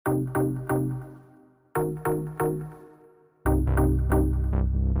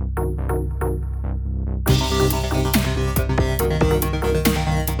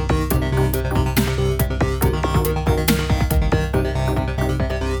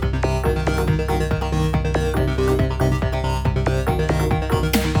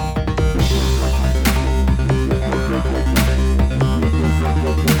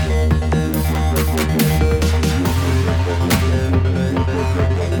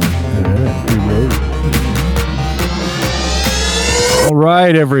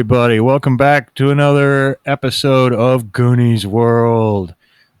right, everybody. Welcome back to another episode of Goonies World.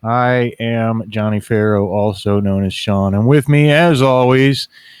 I am Johnny Farrow, also known as Sean. And with me, as always,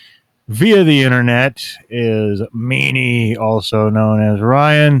 via the internet, is Meanie, also known as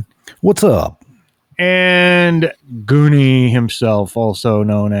Ryan. What's up? And Goonie himself, also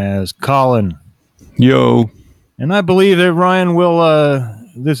known as Colin. Yo. And I believe that Ryan will,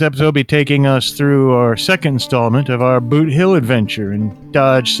 this episode, be taking us through our second installment of our Boot Hill adventure in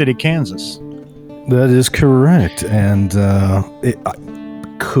Dodge City, Kansas. That is correct. And it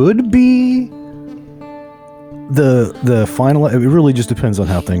could be the final. It really just depends on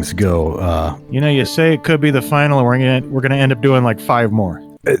how things go. You say it could be the final, and we're gonna end up doing like 5 more.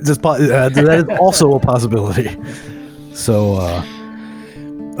 That is also a possibility. So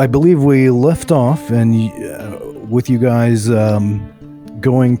I believe we left off and with you guys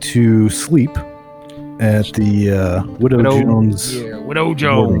going to sleep at the Widow Jones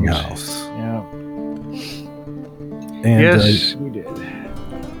boarding house. Yeah. And, yes, we did.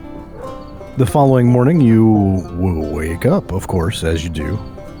 The following morning, you will wake up, of course, as you do.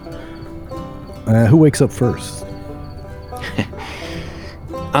 Who wakes up first?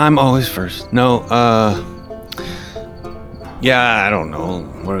 I'm always first. No, yeah, I don't know.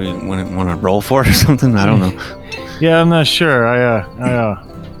 What do you want to roll for it or something? I don't know. Yeah, I'm not sure.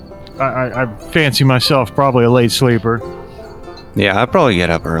 I fancy myself probably a late sleeper. Yeah, I'd probably get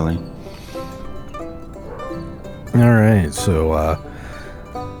up early. All right, so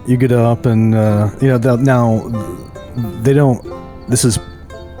you get up and now they don't. This is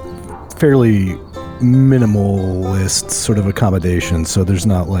fairly minimalist sort of accommodation, so there's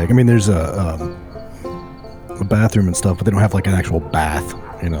not there's a bathroom and stuff, but they don't have like an actual bath,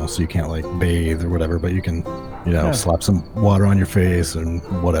 so you can't like bathe or whatever, but you can slap some water on your face and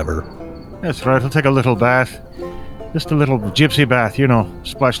whatever. That's right. I'll take a little bath, just a little gypsy bath,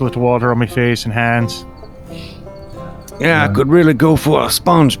 splash a little water on my face and hands. Yeah, I could really go for a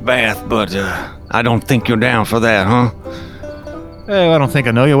sponge bath, but I don't think you're down for that, huh? I don't think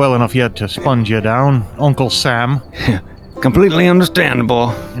I know you well enough yet to sponge you down, Uncle Sam. Completely understandable.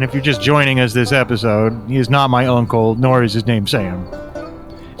 And if you're just joining us this episode, he is not my uncle, nor is his name Sam.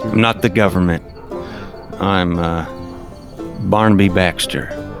 I'm not the government. I'm Barnaby Baxter,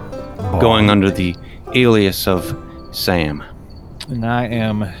 going under the alias of Sam. And I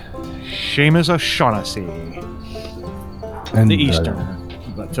am Seamus O'Shaughnessy, the Easterner.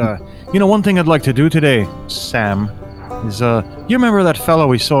 But, one thing I'd like to do today, Sam, is, you remember that fellow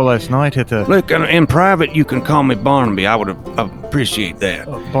we saw last night at the... Look, in private, you can call me Barnaby. I would appreciate that.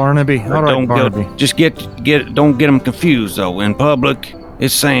 Barnaby? All right, Barnaby. Don't get them confused, though. In public,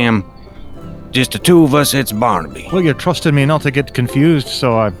 it's Sam. Just the two of us, it's Barnaby. Well, you trusted me not to get confused,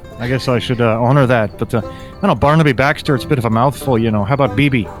 so I guess I should honor that. But, I know, Barnaby Baxter, it's a bit of a mouthful, How about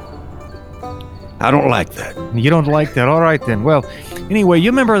BB? I don't like that. You don't like that? All right, then. Well, anyway, you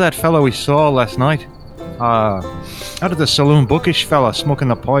remember that fellow we saw last night? Out of the saloon, bookish fella smoking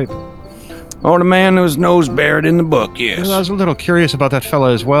the pipe. Oh, the man whose nose buried in the book, yes. Well, I was a little curious about that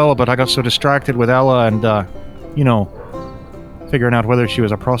fella as well, but I got so distracted with Ella and, figuring out whether she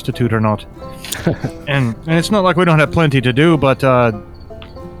was a prostitute or not. and it's not like we don't have plenty to do, but,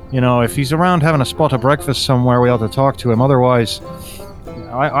 if he's around having a spot of breakfast somewhere, we ought to talk to him. Otherwise,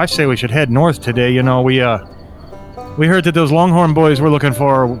 I say we should head north today. We heard that those Longhorn boys we're looking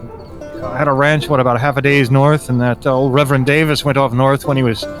for had a ranch, about a half a day's north, and that old Reverend Davis went off north when he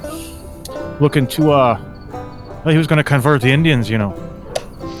was looking to, he was going to convert the Indians, And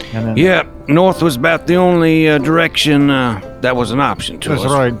then, yeah, north was about the only direction that was an option to us.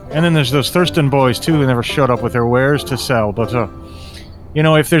 That's right. And then there's those Thurston boys, too, who never showed up with their wares to sell. But,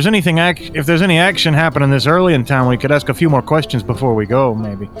 if there's any action happening this early in town, we could ask a few more questions before we go,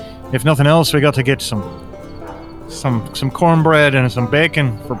 maybe. If nothing else, we got to get some cornbread and some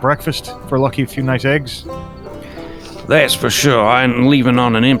bacon for breakfast, for lucky a few nice eggs. That's for sure. I ain't leaving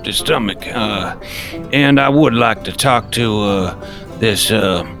on an empty stomach. And I would like to talk to this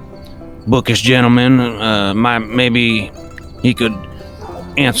bookish gentleman. Maybe he could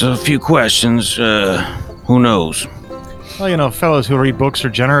answer a few questions. Who knows? Well, fellows who read books are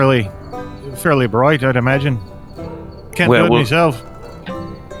generally fairly bright, I'd imagine. Can't do it myself.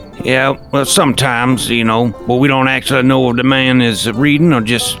 Yeah, well, sometimes, but we don't actually know if the man is reading or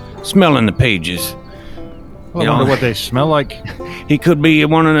just smelling the pages. Well, I wonder what they smell like. He could be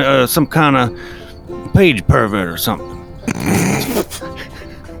some kind of page pervert or something.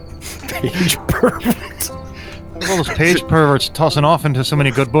 Page pervert? All those page perverts tossing off into so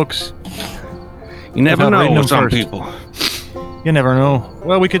many good books. You never know with some people. You never know.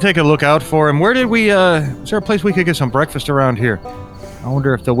 Well, we could take a look out for him. Where did we, is there a place we could get some breakfast around here? I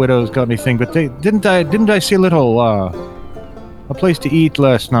wonder if the widow's got anything. But didn't I see a place to eat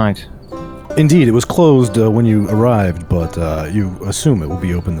last night? Indeed, it was closed when you arrived, but you assume it will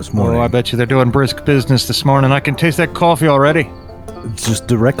be open this morning. Oh, I bet you they're doing brisk business this morning. I can taste that coffee already. It's just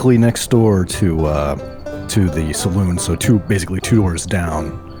directly next door to the saloon, so basically two doors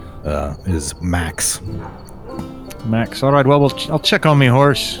down is Max. Max, all right. Well, I'll check on my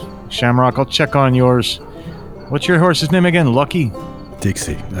horse, Shamrock. I'll check on yours. What's your horse's name again? Lucky?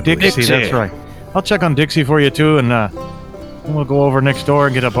 Dixie. Dixie, that's right. I'll check on Dixie for you too, and then we'll go over next door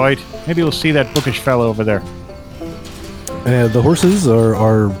and get a bite. Maybe we'll see that bookish fellow over there. The horses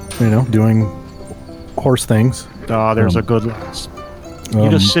are doing horse things. Ah, there's a good lass. You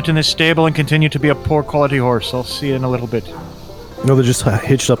just sit in this stable and continue to be a poor quality horse. I'll see you in a little bit. No, they're just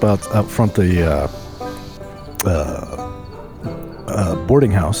hitched up out front the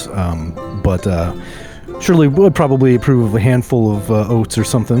boarding house. But surely would probably approve of a handful of oats or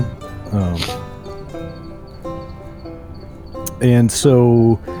something. And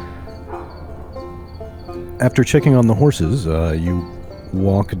so, after checking on the horses, you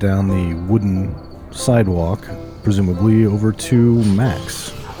walk down the wooden sidewalk, presumably over to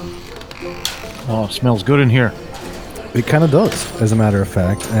Max. Oh, it smells good in here. It kind of does, as a matter of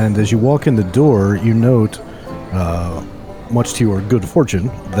fact. And as you walk in the door, you note, much to your good fortune,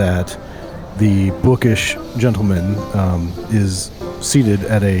 that the bookish gentleman is seated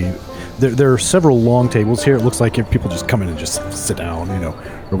at a... There are several long tables here. It looks like if people just come in and just sit down,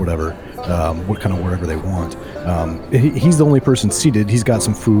 or whatever, wherever they want. He's the only person seated. He's got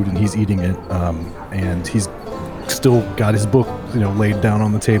some food and he's eating it, and he's still got his book, laid down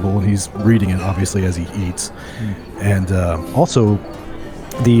on the table, and he's reading it obviously as he eats. And also,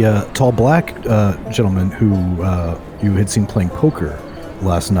 the tall black gentleman who you had seen playing poker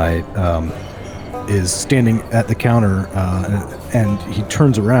last night is standing at the counter, and he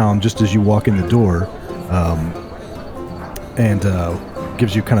turns around just as you walk in the door, and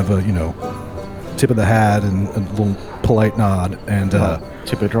gives you kind of a tip of the hat and a little polite nod, and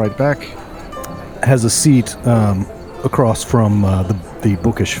tip it right back. Has a seat across from the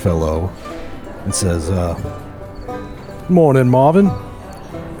bookish fellow, and says, "Morning, Marvin."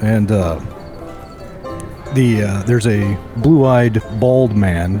 And there's a blue-eyed, bald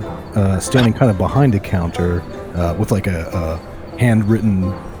man standing kind of behind a counter with like a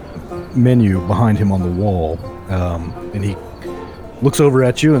handwritten menu behind him on the wall, and he looks over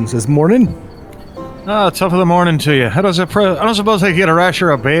at you and says, "Morning." Top of the morning to you. I don't suppose I could get a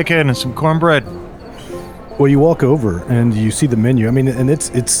rasher of bacon and some cornbread. Well, you walk over and you see the menu. I mean, and it's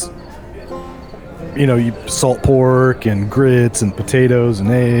you salt pork and grits and potatoes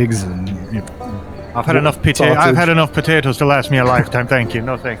and eggs and. I've had enough potatoes to last me a lifetime. Thank you.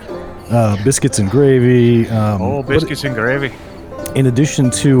 No, thank you. Biscuits and gravy. Biscuits and gravy. In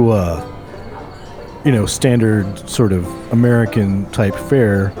addition to standard sort of American type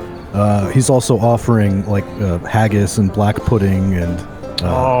fare, he's also offering like haggis and black pudding and.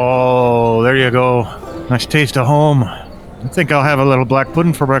 There you go. Nice taste of home. I think I'll have a little black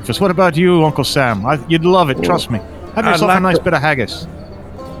pudding for breakfast. What about you, Uncle Sam? You'd love it, trust me. Have yourself a nice bit of haggis.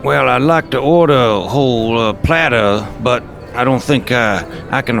 Well, I'd like to order a whole platter, but I don't think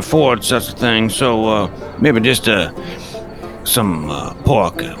I can afford such a thing, so maybe just some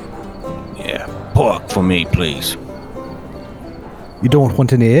pork. Pork for me, please. You don't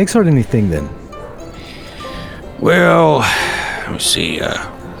want any eggs or anything, then? Well, let me see.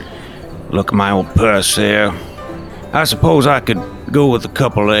 Look at my old purse there. I suppose I could go with a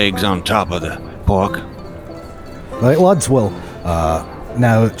couple eggs on top of the pork. All right, lads. Well,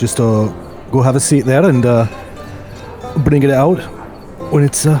 now just go have a seat there and bring it out when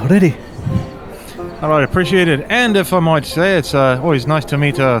it's ready. All right, appreciate it. And if I might say, it's always nice to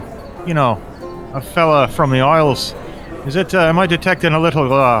meet a fella from the Isles. Am I detecting a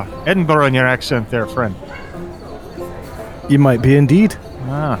little Edinburgh in your accent there, friend? You might be indeed.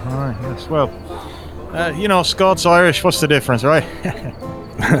 All right, yes. Well, Scots, Irish, what's the difference, right?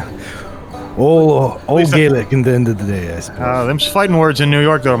 all Gaelic in the end of the day, I suppose. Them's fighting words in New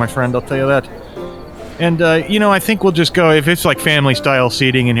York, though, my friend, I'll tell you that. And, I think we'll just go, if it's like family-style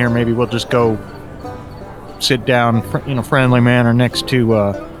seating in here, maybe we'll just go sit down, friendly manner next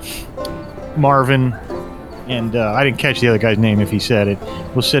to Marvin. And I didn't catch the other guy's name if he said it.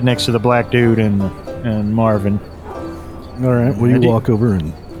 We'll sit next to the black dude and Marvin. All right, well, you walk over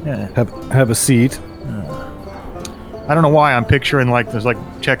and have a seat. I don't know why I'm picturing there's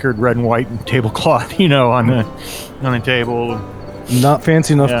checkered red and white and tablecloth, on the table. Not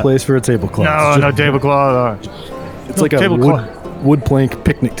fancy enough place for a tablecloth. No tablecloth. It's like a wood plank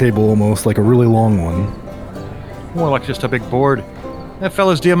picnic table almost, like a really long one. More like just a big board.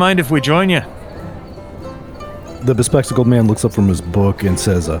 fellas, do you mind if we join you? The bespectacled man looks up from his book and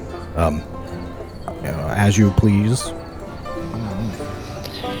says, as you please.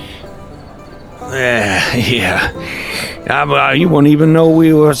 Yeah. You wouldn't even know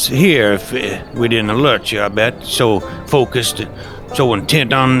we was here if we didn't alert you, I bet. So focused, so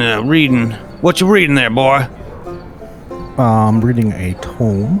intent on reading. What you reading there, boy? I'm reading a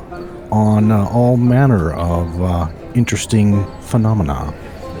tome on all manner of interesting phenomena.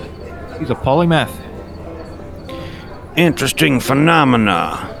 He's a polymath. Interesting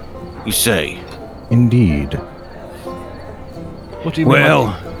phenomena, you say? Indeed. What do you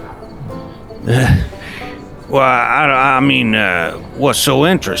mean? Well, I mean, what's so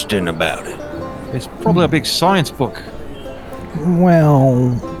interesting about it? It's probably a big science book.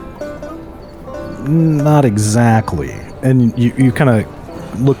 Well, not exactly. And you kind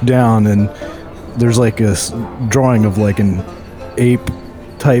of look down, and there's like a drawing of like an ape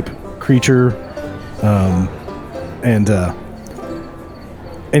type creature.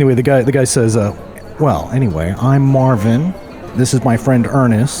 Anyway, the guy says, well, anyway, I'm Marvin. This is my friend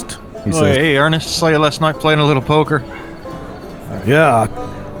Ernest. He says, hey, Ernest, saw you last night playing a little poker. yeah,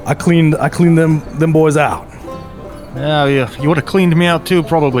 I cleaned them boys out. Yeah, you would have cleaned me out too,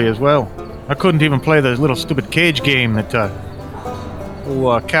 probably, as well. I couldn't even play the little stupid cage game that,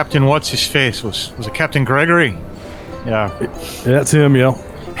 Captain What's-His-Face was it Captain Gregory? Yeah. That's him, yeah.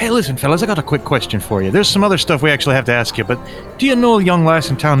 Hey, listen, fellas, I got a quick question for you. There's some other stuff we actually have to ask you, but do you know a young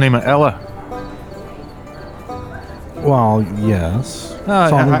lass in town named Ella? Well, yes.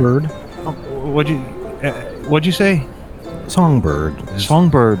 Songbird. What'd you say? Songbird.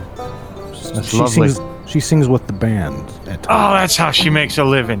 Songbird. That's lovely. She sings with the band at times. Oh, that's how she makes a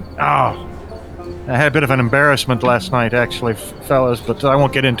living. Oh. I had a bit of an embarrassment last night, actually, fellas, but I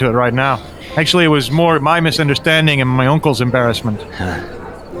won't get into it right now. Actually, it was more my misunderstanding and my uncle's embarrassment.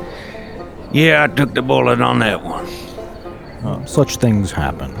 Yeah, I took the bullet on that one. Such things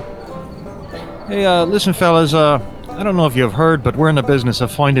happen. Hey, listen, fellas, I don't know if you've heard, but we're in the business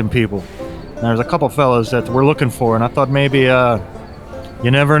of finding people. There's a couple fellas that we're looking for, and I thought maybe,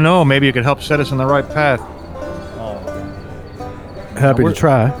 you never know, maybe you could help set us on the right path. Happy to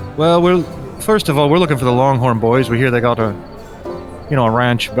try. Well, first of all, we're looking for the Longhorn boys. We hear they got a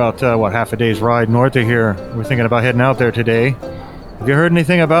ranch about, half a day's ride north of here. We're thinking about heading out there today. Have you heard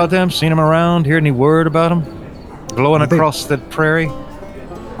anything about them? Seen them around? Heard any word about them? Glowing across the prairie?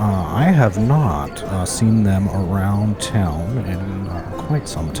 I have not seen them around town in quite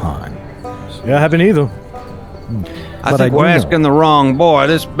some time. Yeah, I haven't either. I think we're asking the wrong boy.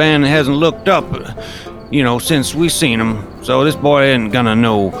 This band hasn't looked up, since we seen him. So this boy ain't gonna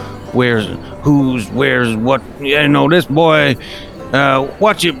know where's what. This boy,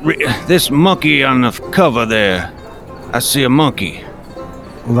 watch it. This monkey on the cover there. I see a monkey.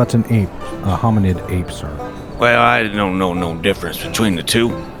 Well, that's an ape, a hominid ape, sir. Well, I don't know no difference between the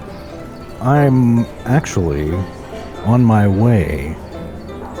two. I'm actually on my way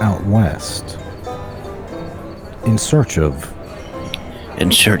out west in search of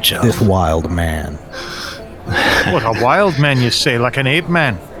this wild man. What, a wild man, you say? Like an ape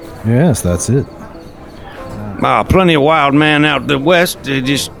man? Yes, that's it. Plenty of wild man out the west. They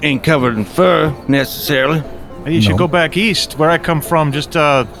just ain't covered in fur, necessarily. You should go back east, where I come from, just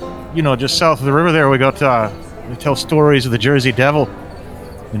south of the river there. We got, we tell stories of the Jersey Devil.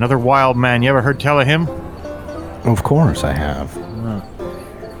 Another wild man. You ever heard tell of him? Of course I have.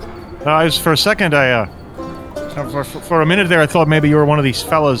 For a second, for a minute there, I thought maybe you were one of these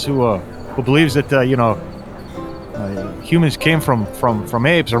fellas who believes that, humans came from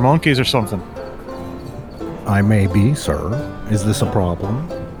apes or monkeys or something. I may be, sir. Is this a problem?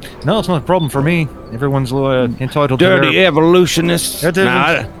 No, it's not a problem for me. Everyone's entitled to dirty evolutionists. I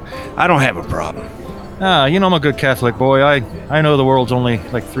don't have a problem. I'm a good Catholic boy. I know the world's only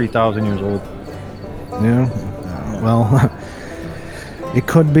like 3,000 years old. Yeah. Well, it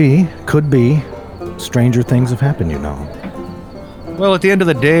could be. Stranger things have happened, Well, at the end of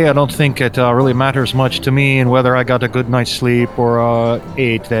the day, I don't think it really matters much to me and whether I got a good night's sleep or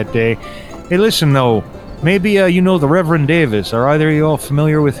ate that day. Hey, listen, though. Maybe the Reverend Davis. Are either of you all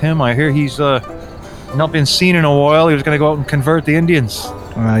familiar with him? I hear he's not been seen in a while. He was going to go out and convert the Indians.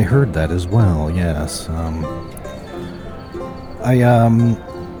 I heard that as well, yes.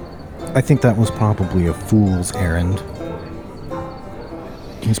 I think that was probably a fool's errand.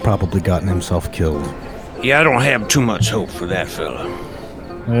 He's probably gotten himself killed. Yeah, I don't have too much hope for that fella.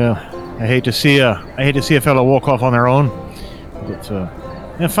 Yeah, I hate to see a fella walk off on their own. But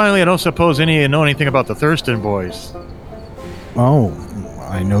and finally, I don't suppose any of you know anything about the Thurston boys. Oh,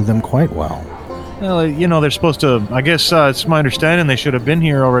 I know them quite well. Well, they're supposed to. I guess it's my understanding they should have been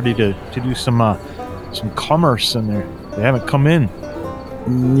here already to do some commerce, and they haven't come in.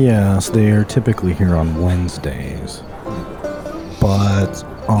 Yes, they are typically here on Wednesdays. But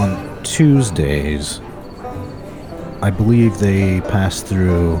on Tuesdays, I believe they pass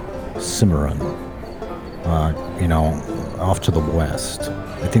through Cimarron. Off to the west.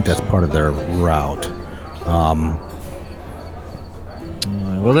 I think that's part of their route.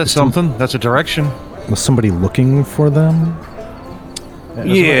 Well, that's something. That's a direction. Was somebody looking for them? As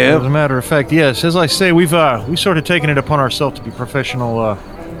a matter of fact, yes. As I say, we've sort of taken it upon ourselves to be professional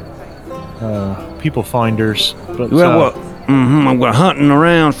people finders. But we're hunting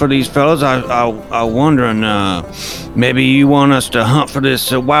around for these fellas. I wondering, maybe you want us to hunt for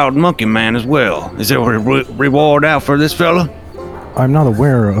this wild monkey man as well. Is there a reward out for this fella? I'm not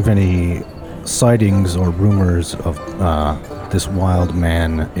aware of any sightings or rumors of this wild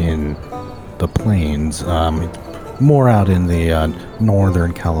man in the plains. More out in the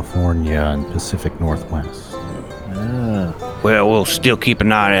northern California and Pacific Northwest. Well, we'll still keep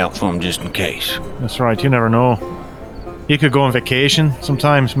an eye out for him just in case. That's right. You never know. He could go on vacation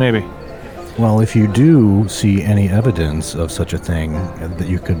sometimes, maybe. Well, if you do see any evidence of such a thing that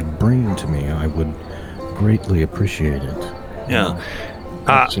you could bring to me, I would greatly appreciate it. Yeah.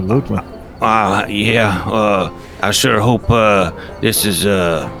 Absolutely. I sure hope this is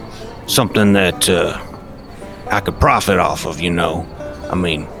something that I could profit off of, I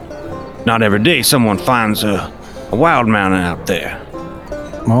mean, not every day someone finds a wild man out there.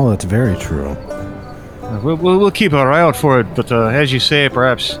 Well, that's very true. We'll keep our eye out for it, but as you say,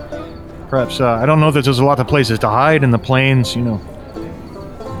 perhaps I don't know that there's a lot of places to hide in the plains,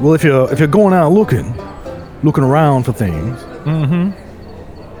 Well, if you're going out looking around for things,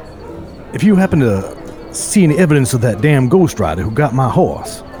 if you happen to see any evidence of that damn Ghost Rider who got my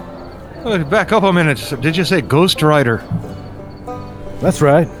horse. Back up a minute. Did you say Ghost Rider? That's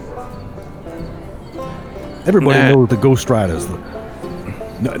right. Everybody knows the Ghost Riders.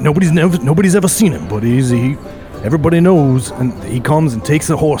 Nobody's ever seen him, but everybody knows, and he comes and takes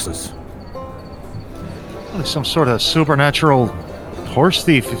the horses. Some sort of supernatural horse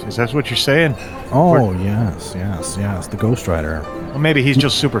thief. Is that what you're saying? Oh, yes, the Ghost Rider. Well, maybe he's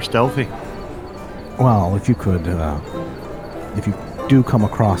just super stealthy. Well, if you do come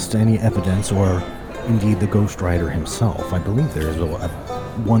across any evidence, or indeed the Ghost Rider himself, I believe there is a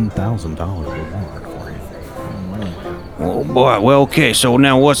 $1,000 reward for you. Oh boy, well, okay, so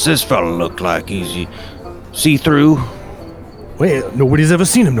now what's this fella look like? Is he see-through? Well, nobody's ever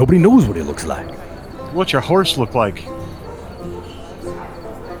seen him. Nobody knows what he looks like. What's your horse look like?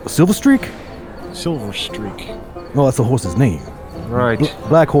 A Silver Streak? Silver Streak. Well, that's the horse's name. Right.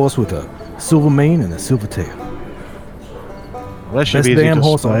 Black horse with a silver mane and a silver tail. Well, that should Best be easy damn to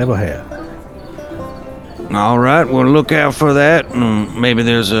horse spot. I ever had. All right, we'll look out for that. Maybe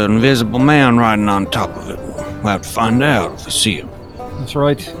there's an invisible man riding on top of it. We'll have to find out if we see him. That's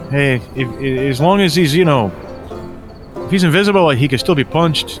right. Hey, as long as he's, if he's invisible, he could still be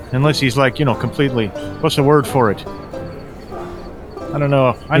punched, unless he's completely. What's the word for it? I don't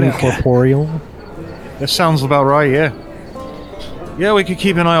know. Incorporeal? That sounds about right. Yeah. Yeah, we could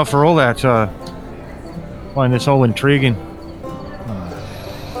keep an eye out for all that. Find this all intriguing.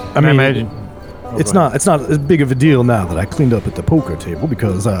 I mean, imagine. It's not as big of a deal now that I cleaned up at the poker table,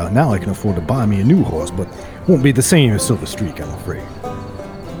 because now I can afford to buy me a new horse, but won't be the same as Silver Streak, I'm afraid.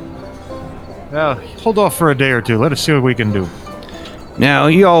 Yeah, hold off for a day or two. Let us see what we can do. Now,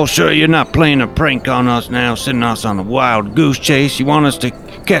 you all sure you're not playing a prank on us now, sending us on a wild goose chase? You want us to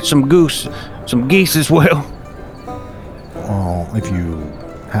catch some geese as well? Well, if you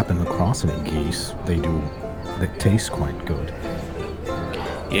happen to cross any geese, they taste quite good.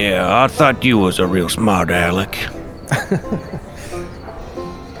 Yeah, I thought you was a real smart aleck.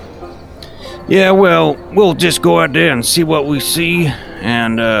 Yeah, well, we'll just go out there and see what we see,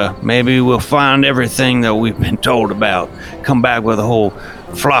 and maybe we'll find everything that we've been told about. Come back with a whole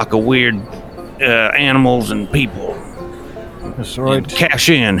flock of weird animals and people. That's right. And cash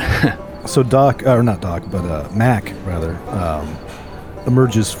in. So Mac, rather,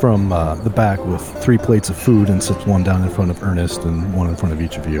 emerges from the back with 3 plates of food and sits one down in front of Ernest and one in front of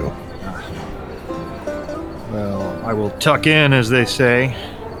each of you. Well, I will tuck in, as they say.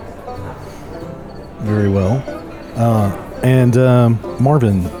 Very well. And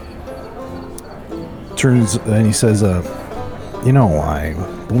Marvin turns and he says, I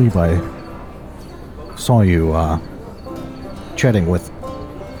believe I saw you chatting with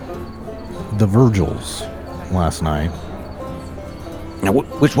the Virgils last night. Now,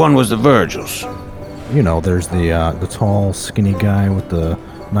 which one was the Virgils? There's the tall, skinny guy with the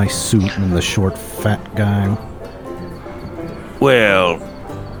nice suit and the short, fat guy. Well,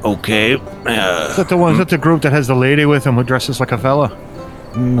 okay. Is that the one? Is that the group that has the lady with him who dresses like a fella?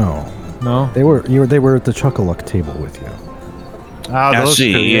 No, No. they were at the Chuck-a-Luck table with you. Ah, I those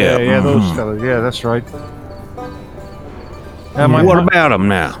see, two. yeah. Those fellas. Yeah, that's right. Yeah, What about him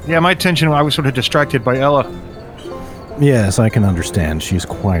now? my attention. I was sort of distracted by Ella. Yes, I can understand. She's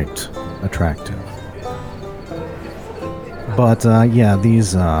quite attractive. But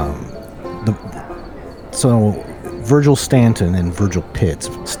so Virgil Stanton and Virgil Pitts.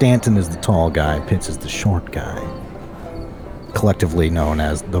 Stanton is the tall guy. Pitts is the short guy. Collectively known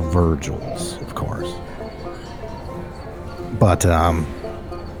as the Virgils, of course. But I'm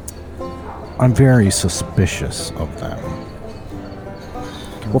very suspicious of them.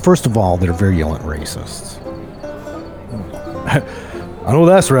 Well, first of all, they're virulent racists. I know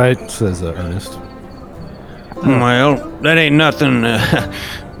that's right, says Ernest. Well, that ain't nothing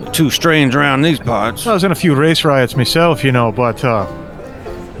too strange around these parts. I was in a few race riots myself, but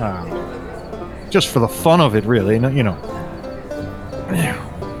just for the fun of it, really.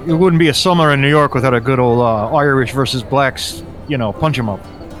 It wouldn't be a summer in New York without a good old Irish versus blacks, punch 'em up.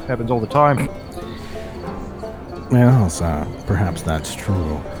 Happens all the time. Yeah, so perhaps that's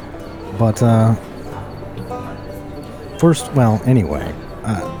true. But, anyway,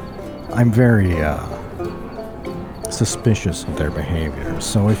 I'm very, suspicious of their behavior.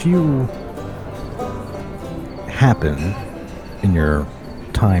 So if you happen, in your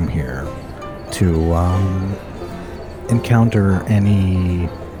time here, to, encounter any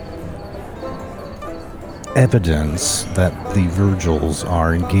evidence that the Virgils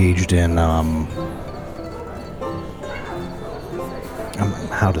are engaged in,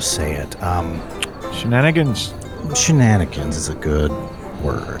 how to say it, Shenanigans. shenanigans is a good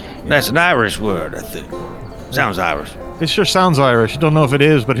word. That's an Irish word, I think. Sounds Irish. It sure sounds Irish. Don't know if it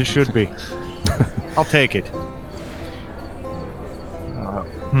is, but it should be. I'll take it.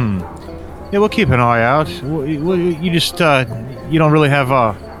 Yeah, we'll keep an eye out. You just, you don't really have,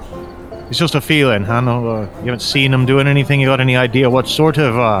 it's just a feeling, huh? No, you haven't seen them doing anything? You got any idea what sort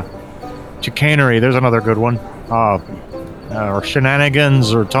of, chicanery, there's another good one, or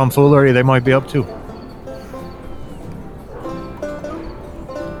shenanigans or tomfoolery they might be up to?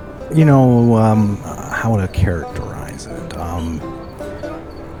 How to characterize it.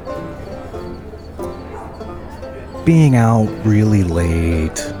 Being out really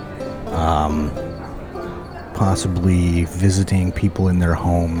late, possibly visiting people in their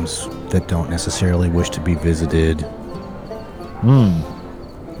homes that don't necessarily wish to be visited. Well,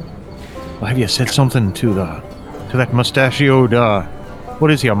 have you said something to that mustachioed, what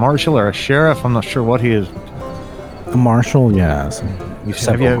is he, a marshal or a sheriff? I'm not sure what he is. A marshal, yes.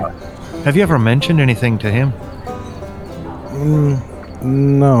 Have you ever mentioned anything to him?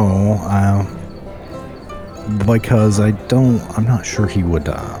 No, because I'm not sure he would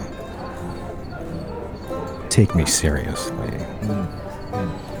take me seriously.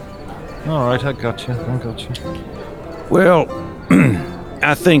 All right, I got you. Well,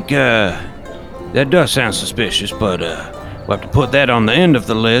 I think that does sound suspicious, but we'll have to put that on the end of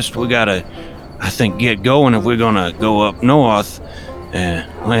the list. We gotta, I think, get going if we're gonna go up north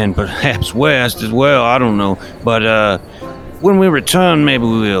and perhaps west as well. I don't know, but when we return, maybe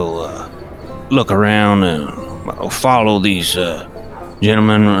we'll look around and follow these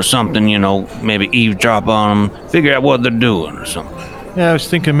gentlemen or something. Maybe eavesdrop on them, figure out what they're doing or something. Yeah, I was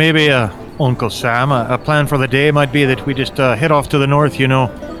thinking maybe, Uncle Sam, a plan for the day might be that we just head off to the north,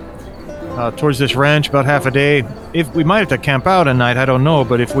 towards this ranch about half a day. If we might have to camp out at night, I don't know,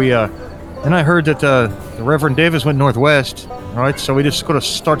 but if we, and I heard that the Reverend Davis went northwest, right? So we just gotta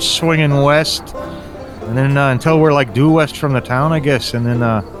start swinging west, and then until we're due west from the town, I guess, and then,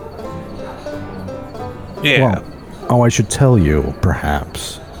 Yeah. I should tell you,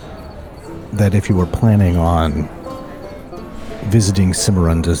 perhaps, that if you were planning on visiting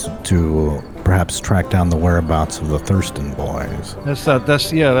Cimarron to perhaps track down the whereabouts of the Thurston boys, that's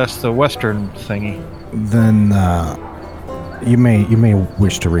the western thingy. then you may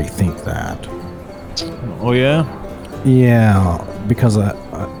wish to rethink that. Oh yeah? Yeah, because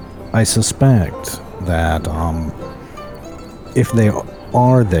I suspect that if they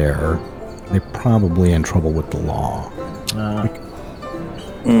are there, they're probably in trouble with the law.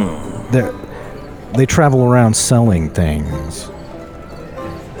 They travel around selling things.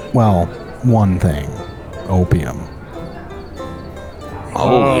 Well, one thing, opium.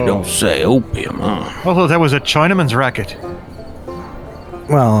 Oh, you don't say opium, huh? Although that was a Chinaman's racket.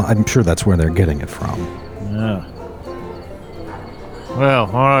 Well, I'm sure that's where they're getting it from. Yeah. Well,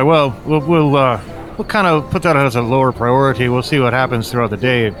 all right. Well, we'll we'll kind of put that as a lower priority. We'll see what happens throughout the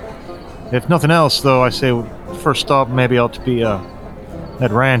day. If nothing else, though, I say first stop maybe ought to be that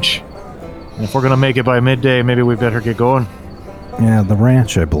ranch. And if we're gonna make it by midday, maybe we better get going. Yeah, the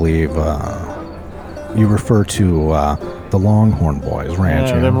ranch, I believe. You refer to the Longhorn Boys ranch.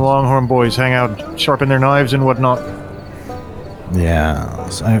 Yeah, them Longhorn boys hang out, sharpen their knives and whatnot. Yeah,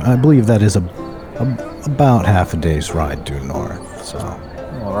 so I believe that is about half a day's ride due north. So.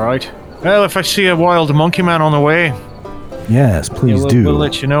 All right. Well, if I see a wild monkey man on the way, Yes, please do. We'll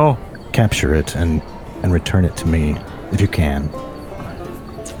let you know. Capture it and return it to me if you can.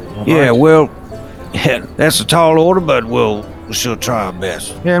 Yeah, well, that's a tall order, but we'll sure try our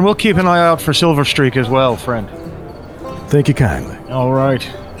best. Yeah, and we'll keep an eye out for Silver Streak as well, friend. Thank you kindly. All right.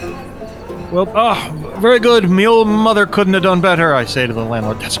 Well, very good. Me old mother couldn't have done better, I say to the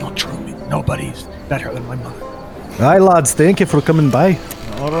landlord. That's not true. Nobody's better than my mother. Aye, lads, thank you for coming by.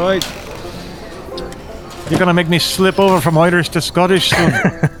 All right. You're going to make me slip over from Irish to Scottish soon.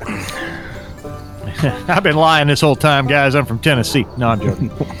 I've been lying this whole time, guys. I'm from Tennessee. No, I'm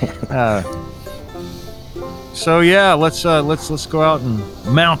joking. So yeah, let's go out and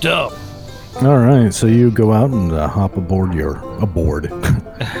mount up. All right, so you go out and hop aboard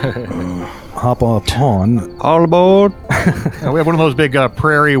hop up on. All aboard. We have one of those big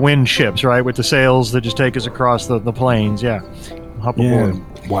prairie wind ships, right, with the sails that just take us across the plains. Yeah, hop aboard.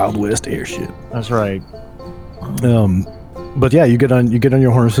 Wild West airship. That's right. But yeah, you get on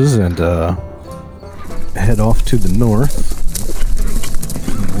your horses and head off to the north.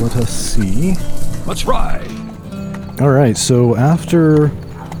 Let us see. Let's ride. All right, so after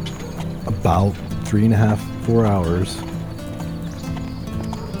about 3.5, 4 hours,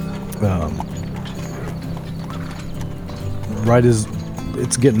 right as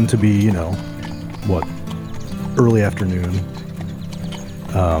it's getting to be, early afternoon,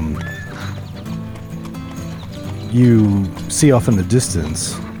 you see off in the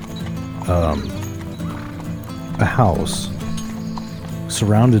distance a house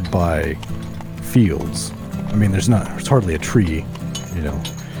surrounded by fields. I mean, there's hardly a tree,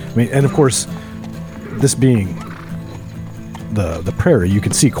 I mean, and of course, this being the prairie, you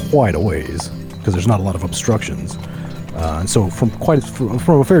can see quite a ways because there's not a lot of obstructions. And so from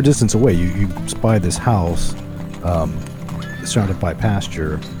a fair distance away, you spy this house surrounded by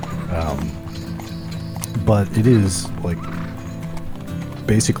pasture, but it is like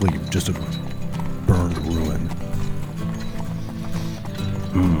basically just a burned ruin.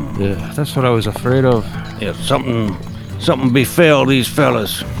 Yeah, that's what I was afraid of. Yeah, something befell these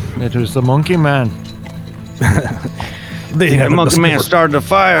fellas. It was the monkey man. The monkey man started a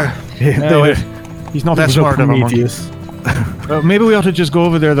fire. He's not that smart of a monkey. Maybe we ought to just go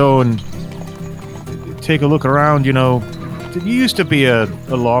over there though and take a look around. You used to be a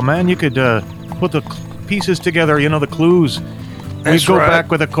lawman. You could put the pieces together. The clues. We'd go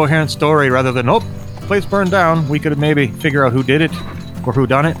back with a coherent story rather than place burned down. We could maybe figure out who did it or who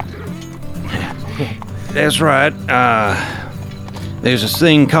done it. That's right. There's a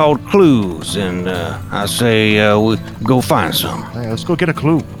thing called clues, and I say we go find some. Hey, let's go get a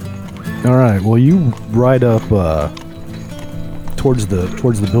clue. All right. Well, you ride up towards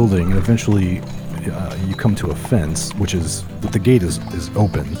the building, and eventually you come to a fence, the gate is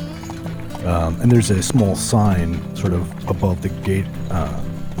open, and there's a small sign sort of above the gate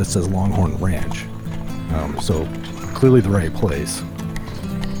that says Longhorn Ranch. So clearly the right place.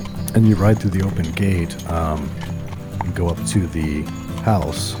 And you ride through the open gate, and go up to the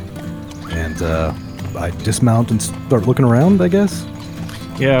house, and I dismount and start looking around, I guess.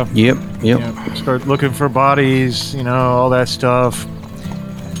 Yeah. Yep. Yeah. Start looking for bodies, all that stuff.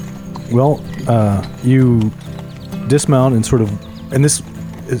 Well, you dismount and this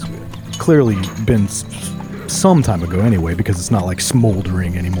is clearly been some time ago anyway, because it's not like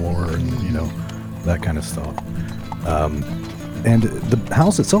smoldering anymore, and that kind of stuff. And the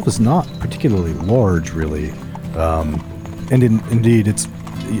house itself is not particularly large, really. And indeed, it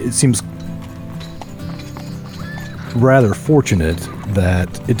seems rather fortunate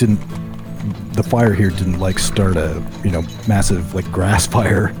that the fire here didn't start a massive grass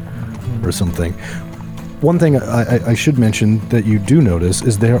fire or something. One thing I should mention that you do notice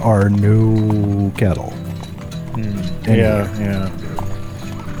is there are no cattle. Yeah.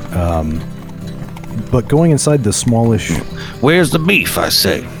 But going inside the smallish... Where's the beef, I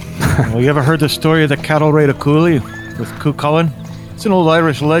say? Well, you ever heard the story of the cattle raid of Cooley with Cú Chulainn? It's an old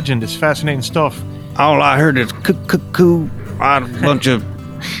Irish legend. It's fascinating stuff. All I heard is coo, a bunch of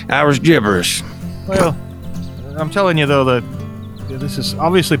Irish gibberish. Well, I'm telling you, though, that this has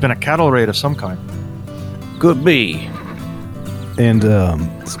obviously been a cattle raid of some kind. Could be. And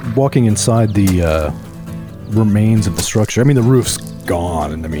walking inside the remains of the structure, I mean, the roof's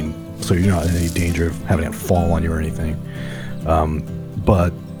gone, and I mean, so you're not in any danger of having it fall on you or anything.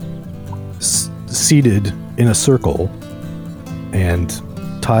 But seated in a circle and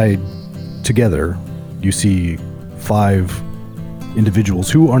tied together, you see 5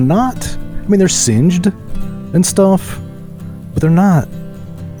 individuals who are not, I mean, they're singed and stuff, but they're not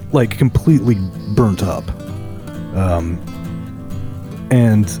like completely burnt up.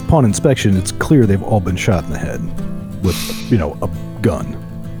 And upon inspection, it's clear they've all been shot in the head with, you know, a gun.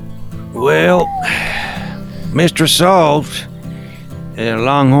 Well, mystery solved. The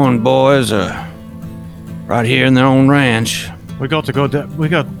Longhorn boys are right here in their own ranch. We got to go. We're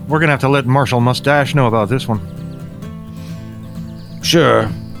gonna have to let Marshal Mustache know about this one. Sure.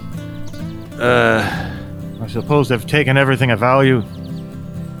 I suppose they've taken everything of value.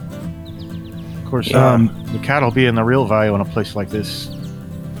 Of course, the cattle being the real value in a place like this.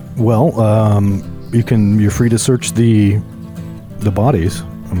 Well, you're free to search the bodies.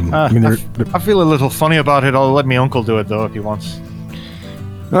 I feel a little funny about it. I'll let my uncle do it though if he wants.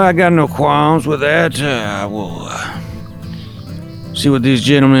 Well, I got no qualms with that. I will see what these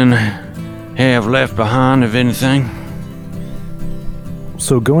gentlemen have left behind, if anything.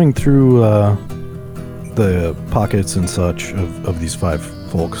 So going through the pockets and such of these 5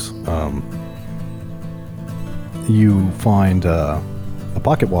 folks, you find a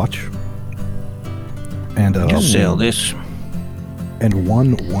pocket watch and You sell this. and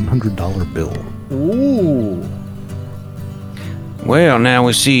one $100 bill. Ooh. Well, now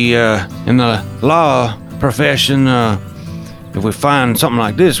we see in the law profession, if we find something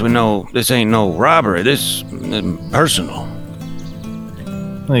like this, we know this ain't no robbery. This is personal.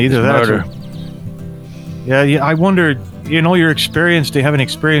 Either that Murder. or... Yeah, I wonder, you know, your experience, do you have any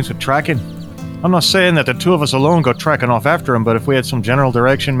experience with tracking? I'm not saying that the 2 of us alone go tracking off after him, but if we had some general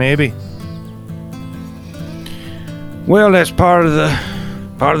direction, maybe. Well, that's part of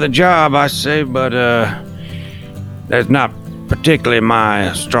the job, I say, but that's not particularly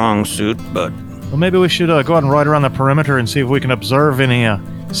my strong suit. But Well, maybe we should go out and ride around the perimeter and see if we can observe any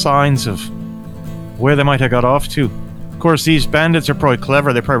signs of where they might have got off to. Of course, these bandits are probably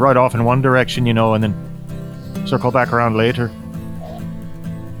clever. They probably ride off in one direction, you know, and then circle back around later.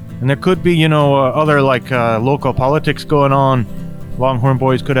 And there could be, you know, other, like, local politics going on. Longhorn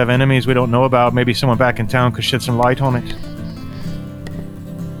boys could have enemies we don't know about. Maybe someone back in town could shed some light on it.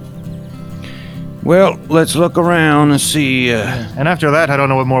 well, let's look around and see. And after that, I don't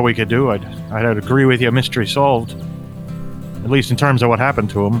know what more we could do. I'd agree with you, mystery solved. At least in terms of what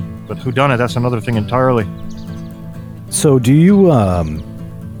happened to him. But who done it, that's another thing entirely. So do you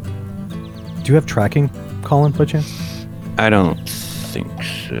have tracking, Colin, by chance? I don't think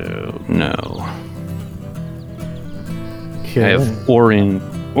so. No. Okay. I have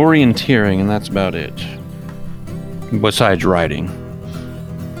orienteering, and that's about it. Besides riding.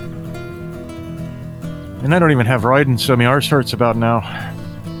 And I don't even have riding, so my arse hurts about now.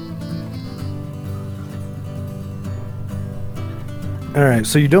 All right,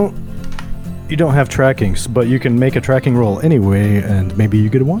 so you don't have trackings, but you can make a tracking roll anyway, and maybe you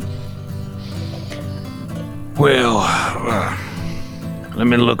get a 1. Well, let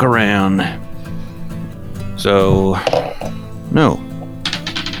me look around. So, no.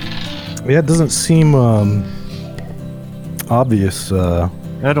 Yeah, it doesn't seem obvious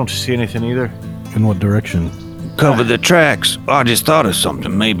I don't see anything either. in what direction. Cover the tracks. I just thought of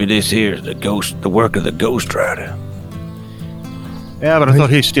something. Maybe this here is the work of the Ghost Rider. Yeah, but I thought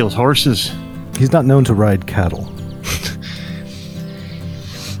he steals horses. He's not known to ride cattle.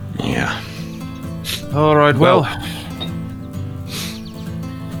 Yeah. All right, well,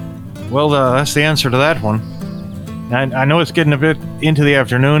 that's the answer to that one. I know it's getting a bit into the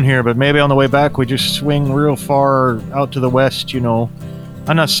afternoon here, but maybe on the way back we just swing real far out to the west, you know.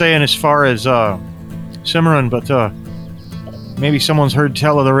 I'm not saying as far as Cimarron, but maybe someone's heard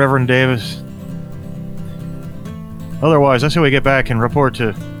tell of the Reverend Davis. Otherwise, I say we get back and report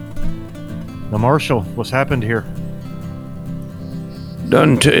to the marshal what's happened here.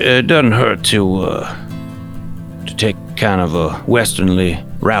 It doesn't hurt to take kind of a westernly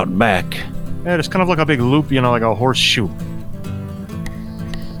route back. Yeah, it's kind of like a big loop, you know, like a horseshoe.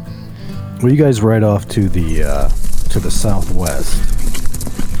 Well, you guys ride off to the southwest,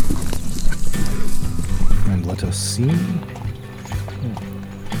 and let us see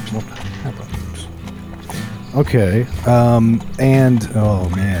what happens. Okay, and oh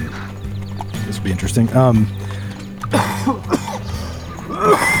man, this will be interesting.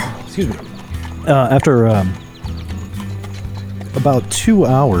 Excuse me. After about 2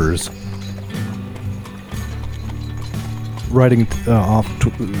 hours, riding off to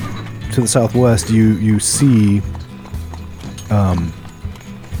the southwest, you see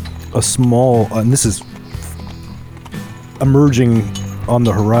a small, and this is emerging on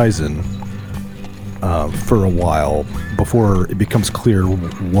the horizon for a while before it becomes clear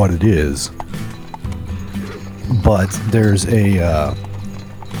what it is. But there's a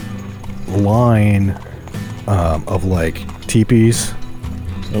line of like teepees.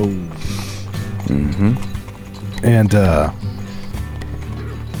 Oh. Mm-hmm. And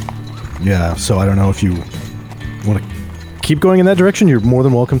yeah, so I don't know if you want to keep going in that direction. You're more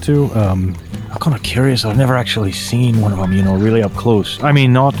than welcome to. I'm kind of curious. I've never actually seen one of them, really up close. I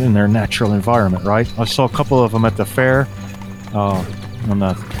mean, not in their natural environment, right? I saw a couple of them at the fair on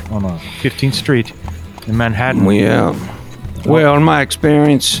the 15th Street in Manhattan. Well, in my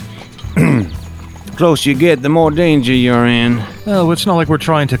experience, the closer you get, the more danger you're in. Well, it's not like we're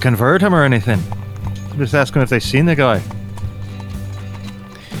trying to convert him or anything. I'm just asking if they've seen the guy.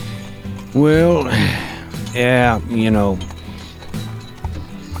 Well, yeah,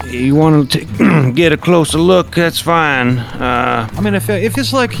 you want to get a closer look, that's fine. I mean, if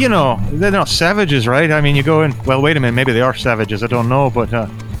it's like, they're not savages, right? I mean, you go in, well, wait a minute, maybe they are savages, I don't know, but... well,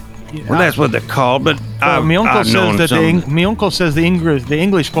 that's what they're called, but my uncle I've known says some. my uncle says the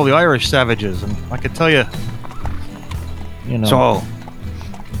English call the Irish savages, and I could tell you, So,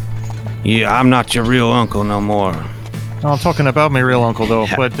 yeah, I'm not your real uncle no more. No, I'm talking about my real uncle, though,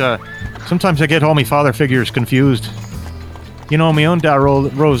 but sometimes I get all my father figures confused. My own dad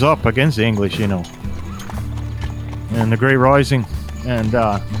rose up against the English, and the Great Rising, and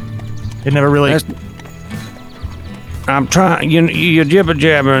it never really... I'm trying, you're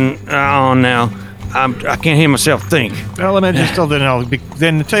jibber-jabbering on now. I can't hear myself think. Well, let me just tell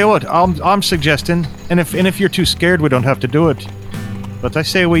then tell you what, I'm suggesting, and if you're too scared, we don't have to do it. But I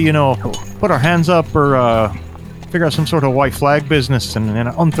say we, put our hands up or figure out some sort of white flag business in an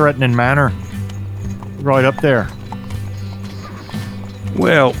unthreatening manner. Right up there.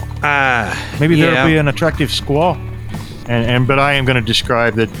 Well, maybe yeah. there'll be an attractive squaw. But I am going to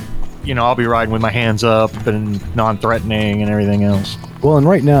describe that, I'll be riding with my hands up and non-threatening and everything else. Well, and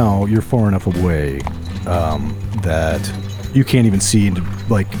right now you're far enough away that you can't even see into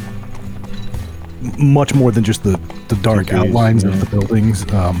like much more than just the dark outlines of the buildings.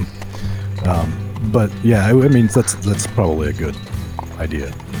 But yeah, I mean that's probably a good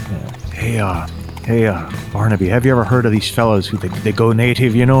idea. Yeah. Hey, Barnaby, have you ever heard of these fellas who they go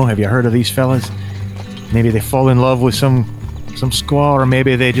native? Have you heard of these fellas? Maybe they fall in love with some squaw, or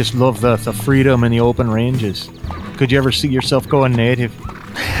maybe they just love the freedom and the open ranges. Could you ever see yourself going native?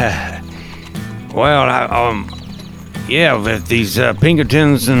 Well, if these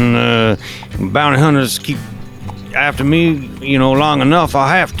Pinkertons and bounty hunters keep after me, long enough, I'll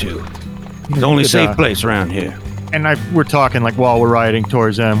have to. It's the only safe place around here. And we're talking like while we're riding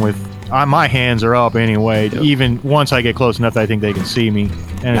towards them with... my hands are up anyway. Yep. Even once I get close enough, I think they can see me.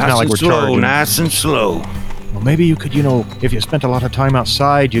 And it's not like we're charging. Nice and slow. Well, maybe you could, if you spent a lot of time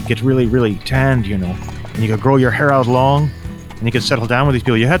outside, you'd get really, really tanned, and you could grow your hair out long, and you could settle down with these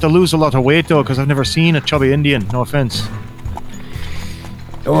people. You had to lose a lot of weight, though, because I've never seen a chubby Indian. No offense.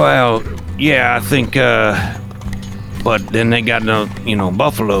 Well, yeah, I think, but then they got no,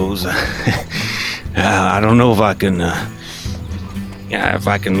 buffaloes. I don't know if I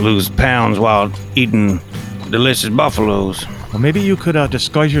can lose pounds while eating delicious buffaloes. Well, maybe you could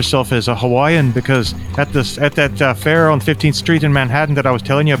disguise yourself as a Hawaiian, because at that fair on 15th Street in Manhattan that I was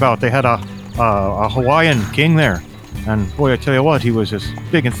telling you about, they had a Hawaiian king there, and boy, I tell you what, he was as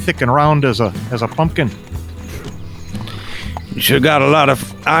big and thick and round as a pumpkin. You sure got a lot of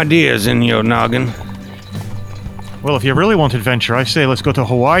ideas in your noggin. Well, if you really want adventure, I say let's go to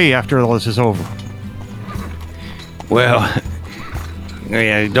Hawaii after all this is over. Well,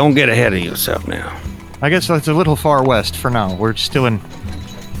 yeah, don't get ahead of yourself now. I guess that's a little far west for now. We're still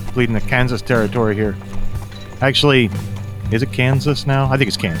bleeding the Kansas territory here. Actually, is it Kansas now? I think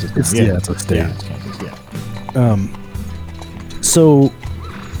it's Kansas. Yeah, it's a state. Yeah, it's Kansas, yeah. So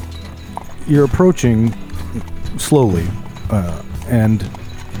you're approaching slowly, and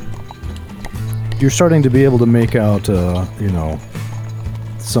you're starting to be able to make out,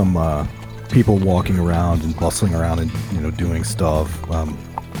 some people walking around and bustling around and doing stuff.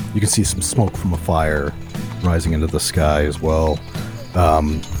 You can see some smoke from a fire rising into the sky as well.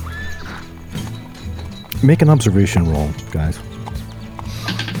 Make an observation roll, guys.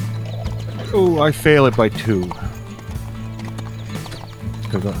 Oh, I fail it by 2.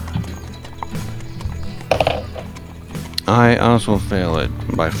 I also fail it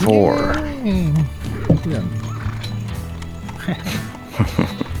by 4. Yeah.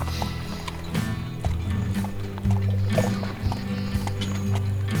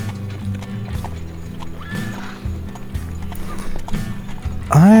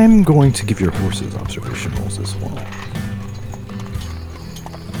 I'm going to give your horses observation rolls as well.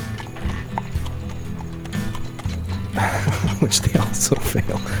 Which they also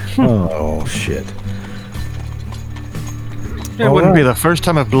fail. Oh, shit. It wouldn't be the first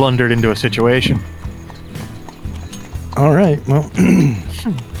time I've blundered into a situation. All right. Well,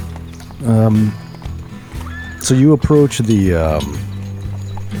 so you approach the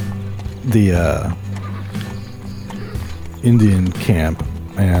Indian camp,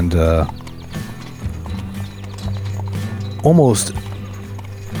 and almost,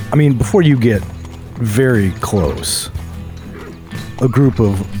 I mean, before you get very close, a group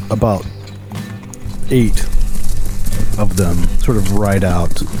of about 8 of them sort of ride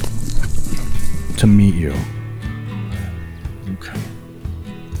out to meet you. Okay.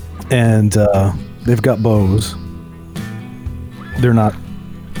 And they've got bows. They don't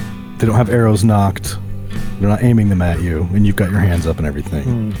have arrows knocked. They're not aiming them at you, and you've got your hands up and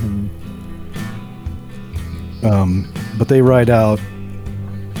everything. Mm-hmm. But they ride out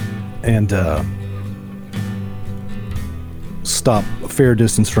and stop a fair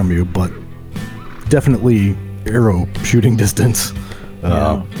distance from you, but definitely arrow shooting distance.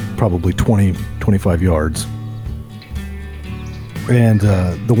 Probably 20, 25 yards. And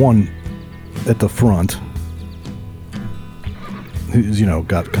the one at the front, who's,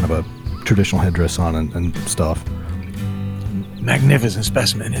 got kind of a traditional headdress on and stuff. Magnificent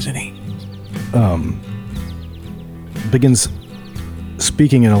specimen, isn't he? Begins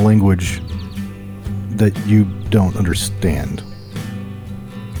speaking in a language that you don't understand.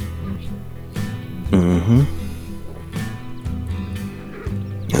 Mm-hmm.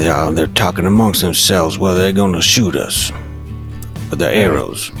 Yeah, they're talking amongst themselves whether they're going to shoot us with their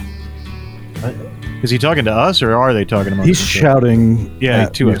arrows. Is he talking to us, or are they talking about? He's shouting. Yeah,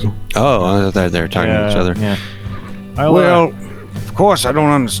 at to you. us. Oh, I thought they were talking to each other. Yeah. Well, of course, I don't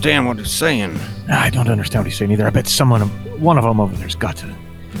understand what he's saying. I don't understand what he's saying either. I bet one of them over there's got to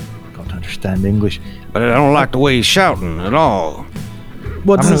understand English. But I don't like the way he's shouting at all.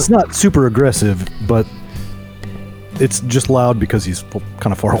 Well, it's not super aggressive, but it's just loud because he's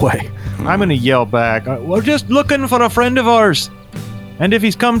kind of far away. I'm gonna yell back. We're just looking for a friend of ours, and if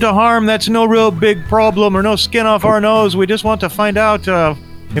he's come to harm, that's no real big problem or no skin off our nose. We just want to find out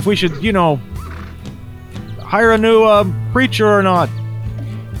if we should, hire a new preacher or not.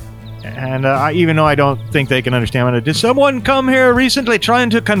 And even though I don't think they can understand, did someone come here recently trying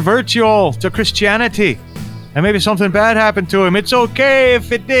to convert you all to Christianity? And maybe something bad happened to him. It's okay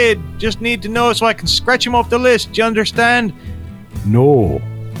if it did. Just need to know so I can scratch him off the list. You understand? No.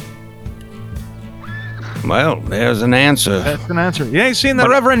 Well, there's an answer. That's an answer. You ain't seen the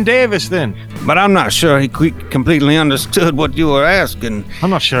Reverend Davis then? But I'm not sure he completely understood what you were asking. I'm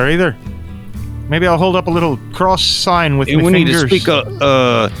not sure either. Maybe I'll hold up a little cross sign with my We need to fingers. speak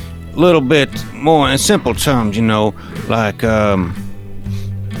a little bit more in simple terms, like, let's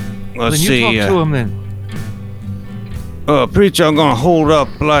Then you see. talk to him then. Preacher, I'm gonna hold up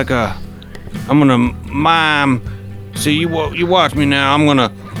like I'm gonna mime. See, you watch me now. I'm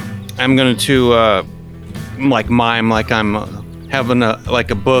gonna like mime, like I'm having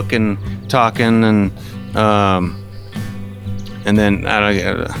a book and talking, and then I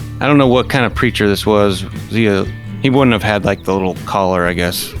don't know what kind of preacher this was. He wouldn't have had like the little collar, I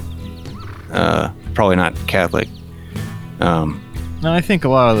guess. Probably not Catholic. No, I think a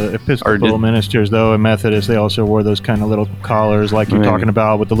lot of the Episcopal ministers, though, and Methodists, they also wore those kind of little collars like you're talking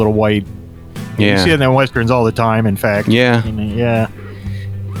about with the little white. Yeah. You see it in the Westerns all the time, in fact. Yeah. Yeah.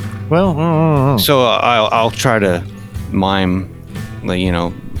 Well, So I'll try to mime,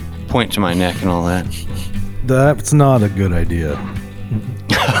 point to my neck and all that. That's not a good idea.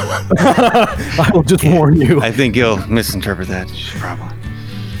 I will just warn you. I think you'll misinterpret that, probably.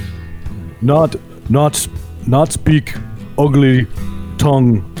 Not speak ugly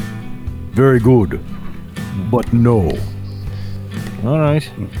tongue. Very good, but no. all right.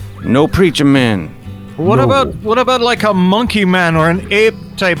 No preacher man. What No. about like a monkey man or an ape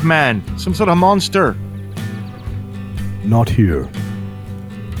type man? Some sort of monster? Not here.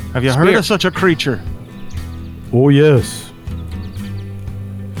 Have you heard of such a creature? Oh yes.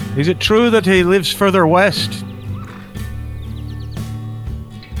 Is it true that he lives further west?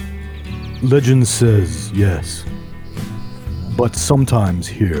 Legend says yes, but sometimes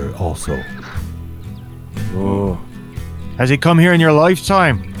here also. Oh. Has he come here in your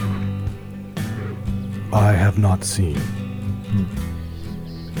lifetime? I have not seen.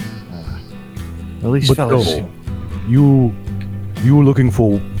 Well, these But fellas. no, you were looking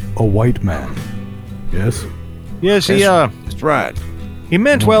for a white man, yes? Yes, he That's right. He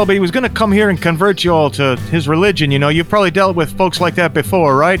meant well, but he was going to come here and convert you all to his religion. You know, you've probably dealt with folks like that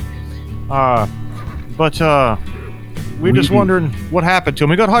before, right? We're just wondering what happened to him.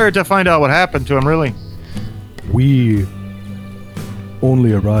 We got hired to find out what happened to him, really. We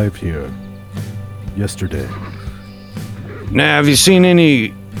only arrived here yesterday. Now, have you seen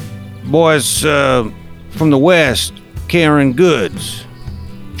any boys from the west carrying goods?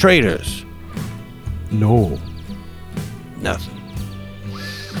 Traders? No. Nothing.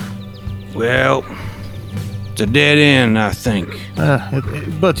 Well, it's a dead end, I think.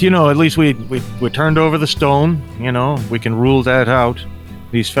 But, you know, at least we turned over the stone. You know, we can rule that out.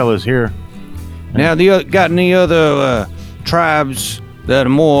 These fellas here. Now, got any other tribes that are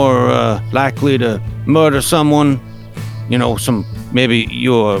more likely to murder someone? You know,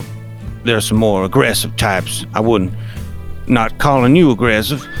 there's some more aggressive types. I wouldn't, not calling you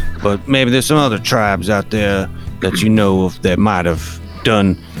aggressive, but maybe there's some other tribes out there that you know of that might have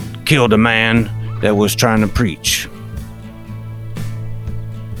killed a man that was trying to preach.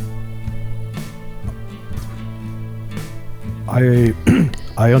 I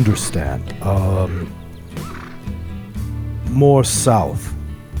understand. More south.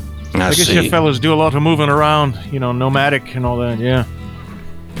 I guess see. you fellas do a lot of moving around, you know, nomadic and all that, yeah.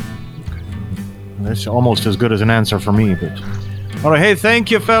 That's almost as good as an answer for me, but... All right, hey,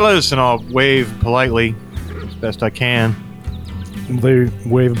 thank you, fellas, and I'll wave politely as best I can. They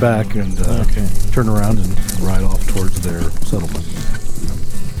wave back and turn around and ride off towards their settlement.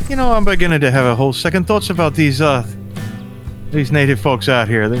 You know, I'm beginning to have a whole second thoughts about these native folks out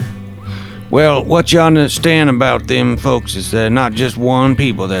here. Well, what you understand about them folks is they're not just one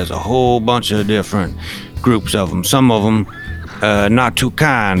people. There's a whole bunch of different groups of them. Some of them not too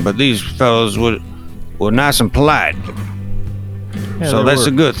kind, but these fellows were nice and polite. Yeah, so that's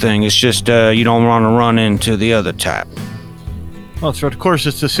a good thing. It's just you don't want to run into the other type. Well, so of course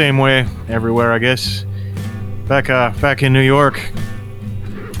it's the same way everywhere, I guess. Back in New York,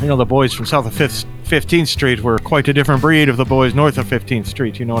 you know, the boys from south of 15th Street were quite a different breed of the boys north of 15th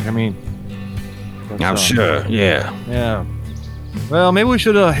Street. You know what I mean? But, I'm sure. Yeah. Yeah. Well, maybe we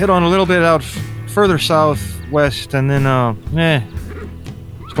should hit on a little bit out further southwest, and then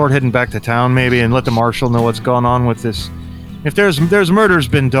start heading back to town maybe, and let the marshal know what's going on with this. If there's murders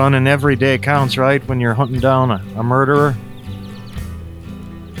been done, and every day counts, right? When you're hunting down a murderer.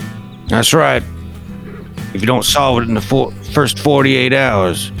 That's right. If you don't solve it in the first 48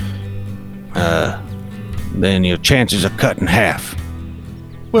 hours, then your chances are cut in half.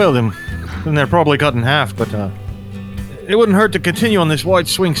 Well, then they're probably cut in half, but it wouldn't hurt to continue on this wide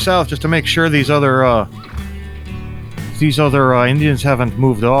swing south just to make sure these other Indians haven't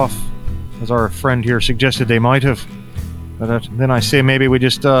moved off, as our friend here suggested they might have. But then I say maybe we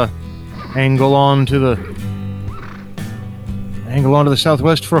just angle on to the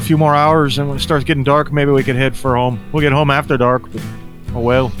southwest for a few more hours, and when it starts getting dark, maybe we could head for home. We'll get home after dark, but oh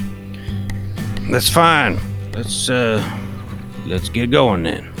well. That's fine. Let's get going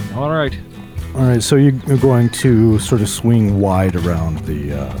then. All right. All right, so you're going to sort of swing wide around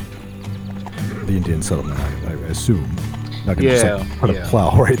the Indian settlement, I assume. Not going to just put a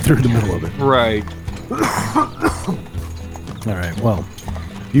plow right through the middle of it. Right. All right, well,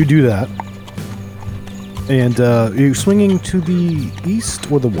 you do that. And you're swinging to the east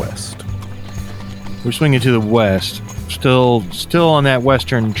or the west? We're swinging to the west. Still on that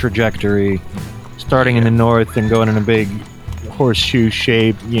western trajectory. Starting in the north and going in a big horseshoe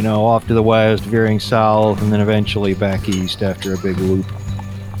shape, you know, off to the west, veering south, and then eventually back east after a big loop.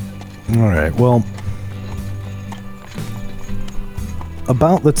 All right, well,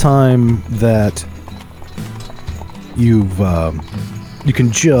 about the time that you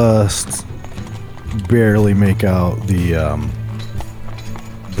can just barely make out the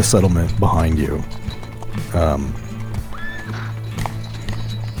settlement behind you,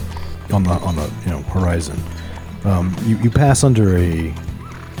 on the horizon. You pass under a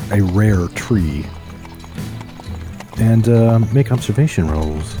rare tree and make observation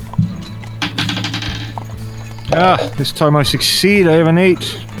rolls. This time I succeed. I have an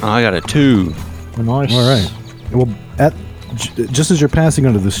 8. I got a 2. Nice. All right. Well, just as you're passing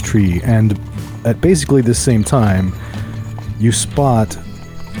under this tree, and at basically the same time, you spot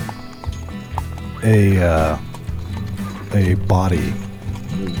a body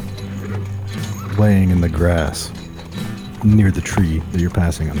laying in the grass near the tree that you're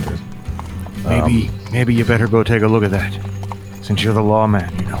passing under. Maybe you better go take a look at that, since you're the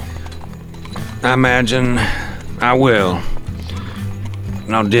lawman, you know. I imagine I will.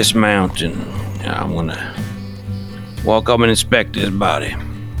 And I'll dismount and I'm gonna walk up and inspect his body.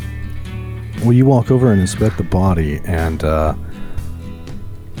 Well, you walk over and inspect the body, and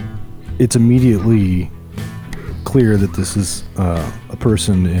it's immediately clear that this is a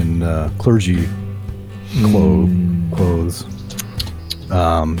person in clergy clothes,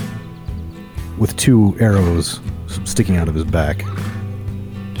 with 2 arrows sticking out of his back.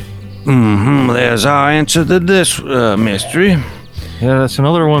 There's our answer to this mystery. Yeah, that's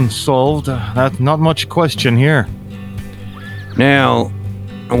another one solved. That's not much question here. Now,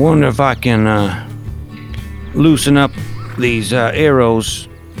 I wonder if I can loosen up these arrows,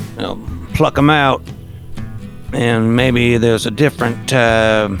 pluck them out, and maybe there's a different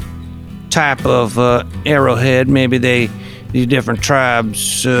type of arrowhead. Maybe these different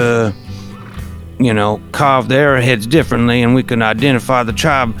tribes, carve the arrowheads differently, and we can identify the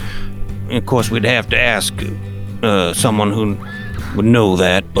tribe. And of course, we'd have to ask someone who would know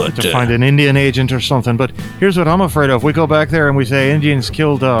that, but To find an Indian agent or something. But here's what I'm afraid of. We go back there and we say Indians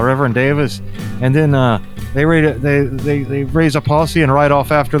killed Reverend Davis, and then they raise a posse and ride off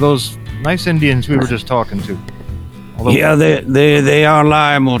after those nice Indians we were just talking to. Although, yeah, they are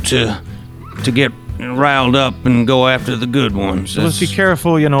liable to get riled up and go after the good ones. so let's be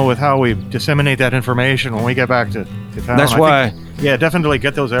careful, with how we disseminate that information when we get back to town. That's why. Yeah, definitely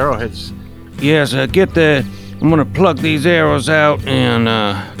get those arrowheads. Yes, I'm gonna pluck these arrows out and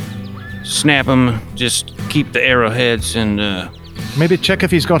snap them. Just keep the arrowheads and. Maybe check if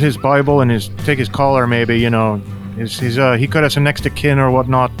he's got his Bible and take his collar. Maybe he could have some next of kin or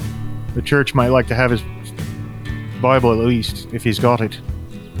whatnot. The church might like to have his Bible at least if he's got it.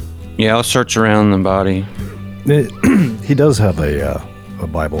 Yeah, I'll search around the body. He does have a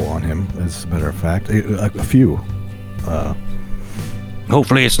Bible on him, as a matter of fact. A few.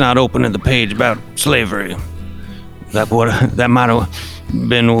 Hopefully, it's not open at the page about slavery. That might have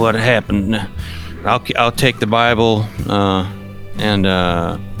been what happened. I'll take the Bible. And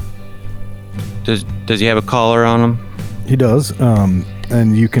does he have a collar on him? He does,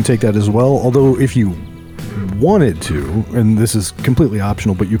 and you can take that as well. Although, if you wanted to, and this is completely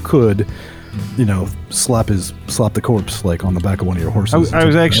optional, but you could, slap the corpse like on the back of one of your horses. I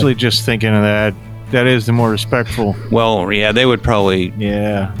was actually just thinking of that. That is the more respectful. Well, yeah, they would probably.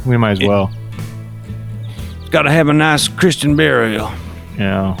 Yeah, we might as well. It's got to have a nice Christian burial.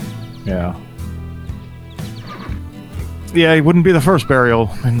 Yeah. Yeah, it wouldn't be the first burial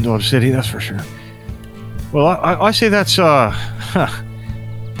in Dodge City, that's for sure. Well, I say that's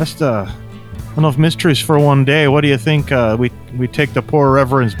enough mysteries for one day. What do you think? We take the poor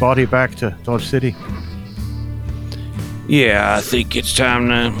Reverend's body back to Dodge City. Yeah, I think it's time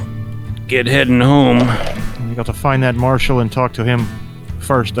to get heading home. You got to find that marshal and talk to him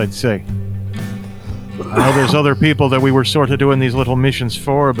first, I'd say. I know there's other people that we were sort of doing these little missions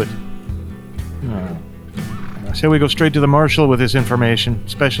for, but I say we go straight to the marshal with this information,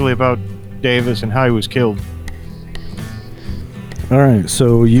 especially about Davis and how he was killed. All right,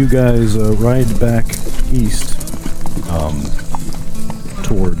 so you guys ride back east,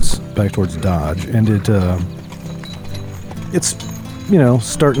 towards Dodge, and it's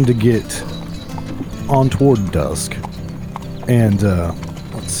starting to get on toward dusk, and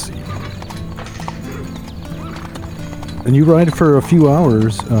let's see, and you ride for a few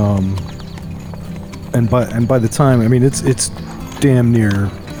hours, and by the time, it's damn near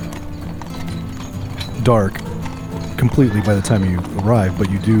dark completely by the time you arrive, but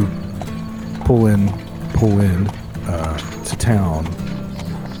you do pull in to town,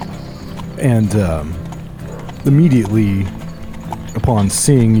 and immediately upon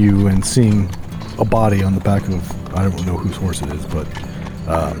seeing you and seeing a body on the back of, I don't know whose horse it is, but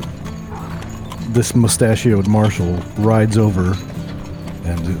this mustachioed marshal rides over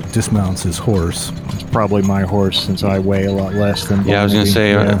and dismounts his horse. It's probably my horse, since I weigh a lot less than... Yeah, I was going to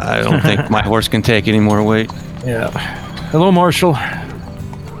say, yeah. I don't think my horse can take any more weight. Yeah. Hello, Marshal.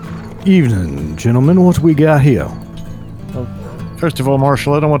 Evening, gentlemen. What we got here? First of all,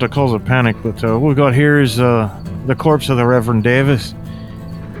 Marshal, I don't want to cause a panic, but what we got here is the corpse of the Reverend Davis.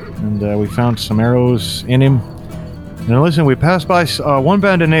 And we found some arrows in him. And listen, we passed by one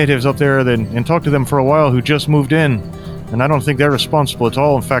band of natives up there and talked to them for a while who just moved in. And I don't think they're responsible at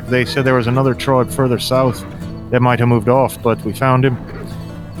all. In fact, they said there was another tribe further south that might have moved off, but we found him.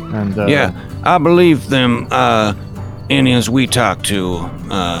 And yeah, I believe them Indians we talked to,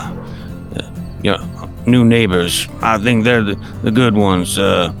 new neighbors. I think they're the good ones.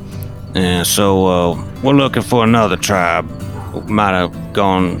 And so we're looking for another tribe who might have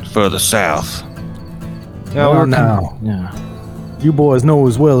gone further south. yeah, Well, we're now, yeah. you boys know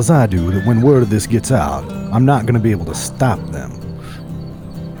as well as I do that when word of this gets out, I'm not going to be able to stop them.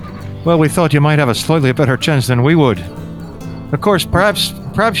 Well, we thought you might have a slightly better chance than we would. Of course, perhaps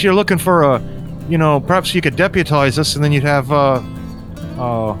you're looking for perhaps you could deputize us, and then you'd have,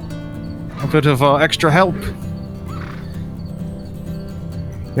 a bit of extra help.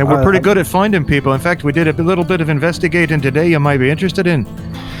 Yeah, we're pretty good at finding people. In fact, we did a little bit of investigating today you might be interested in.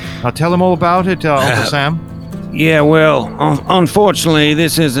 I'll tell him all about it, Uncle Sam. Yeah, well, unfortunately,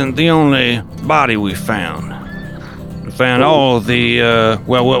 this isn't the only body we found. We found all of the,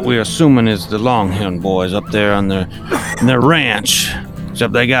 what we're assuming is the Longhorn boys up there on their ranch.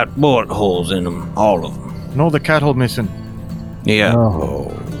 Except they got bullet holes in them, all of them. No, the cattle missing. Yeah.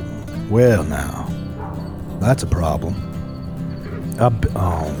 Oh, well now, that's a problem. I bet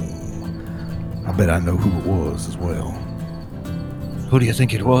I know who it was as well. Who do you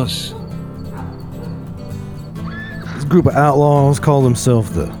think it was? This group of outlaws call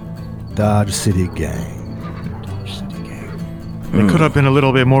themselves the Dodge City Gang. They could have been a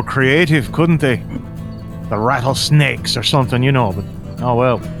little bit more creative, couldn't they? The rattlesnakes or something, but oh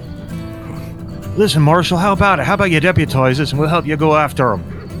well. Listen, Marshal, how about it? How about you deputize us and we'll help you go after them?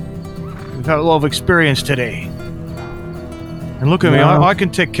 We've had a lot of experience today. And look at me, I can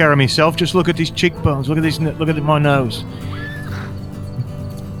take care of myself. Just look at these cheekbones. Look at my nose.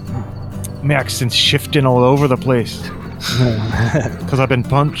 My accent's shifting all over the place. Because I've been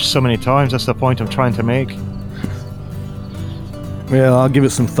punched so many times. That's the point I'm trying to make. Well, I'll give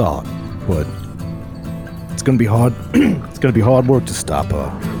it some thought, but it's gonna be hard. It's gonna be hard work to stop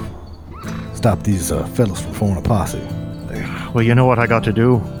these fellas from forming a posse. Well, you know what I got to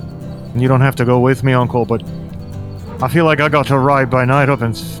do. And you don't have to go with me, Uncle, but I feel like I got to ride by night up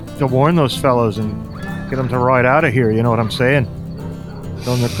and to warn those fellows and get them to ride out of here. You know what I'm saying?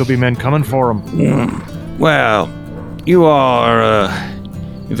 There could be men coming for them. Well, you are a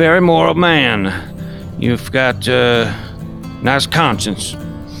very moral man. You've got nice conscience.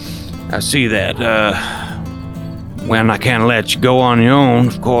 I see that. When I can't let you go on your own,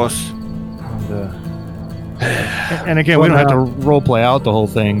 of course. And again, we don't have to role play out the whole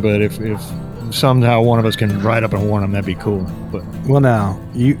thing, but if somehow one of us can ride up and warn them, that'd be cool. But well, now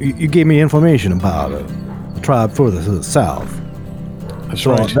you gave me information about a tribe further to the south. That's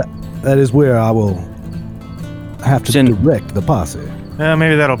so right. That is where I will have to direct the posse.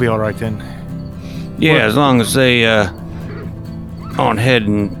 Maybe that'll be all right then. Yeah, as long as they aren't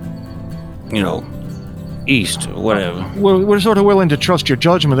heading, east or whatever. We're sort of willing to trust your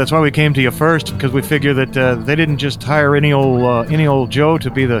judgment. That's why we came to you first, because we figure that they didn't just hire any old Joe to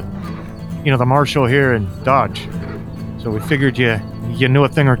be the marshal here in Dodge. So we figured you knew a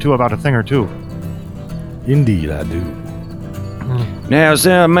thing or two about a thing or two. Indeed, I do. Now, is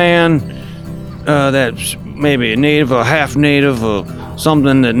there a man that's maybe a native or half native or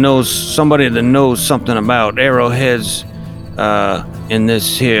somebody that knows something about arrowheads in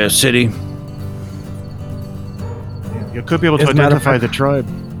this here city? You could be able to identify the tribe.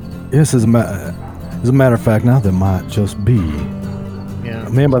 Yes, as a matter of fact, now there might just be a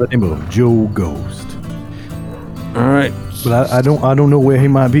man by the name of Joe Ghost. All right, but I don't know where he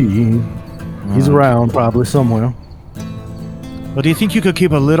might be. He's around probably somewhere. Well, do you think you could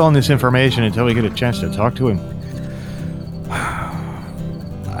keep a lid on this information until we get a chance to talk to him?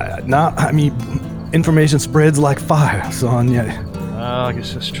 Information spreads like fire, son. Yeah. I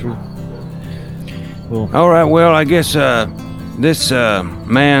guess that's true. Well, all right. Well, I guess this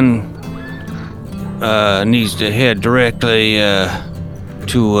man needs to head directly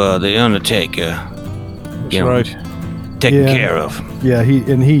to the Undertaker. That's right. Taken care of. Yeah,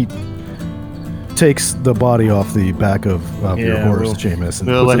 he takes the body off the back of your horse, Jameis, and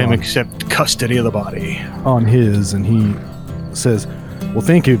we'll let him accept custody of the body on his, and he says, "Well,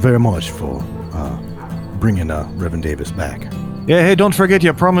 thank you very much for bringing Reverend Davis back." Yeah, hey, don't forget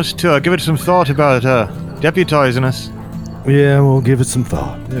you promised to give it some thought about deputizing us. Yeah, we'll give it some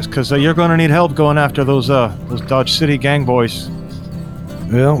thought. Yes, because you're going to need help going after those Dodge City gang boys.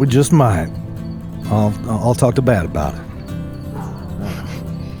 Well, we just might. I'll talk to Bat about it.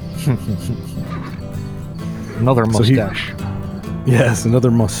 Another mustache. Yes, another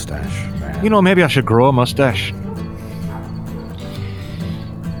mustache. Man. Maybe I should grow a mustache.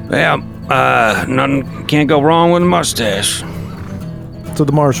 Well, nothing can't go wrong with a mustache. So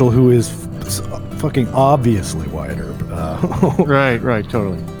the marshal, who is fucking obviously whiter, right,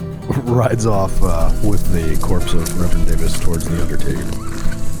 totally, rides off with the corpse of Reverend Davis towards the Undertaker.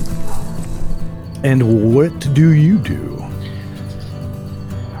 And what do you do?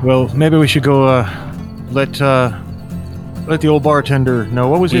 Well, maybe we should go let the old bartender know.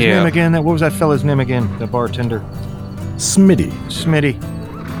 What was his name again? What was that fella's name again? The bartender. Smitty.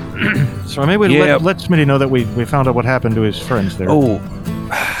 So maybe let Smitty know that we found out what happened to his friends there. Oh,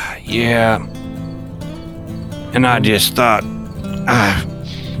 yeah. And I just thought,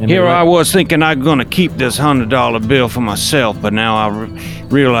 And Here they I let- was thinking I'm gonna keep this $100 bill for myself, but now I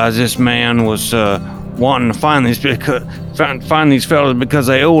realize this man was wanting to find these find these fellas because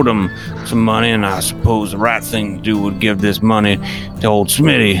they owed him some money, and I suppose the right thing to do would give this money to old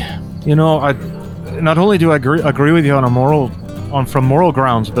Smitty. You know, I not only do I agree with you from moral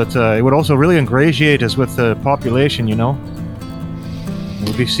grounds, but it would also really ingratiate us with the population. You know,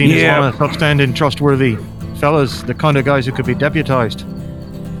 we'd be seen as one of the upstanding, trustworthy fellas, the kind of guys who could be deputized.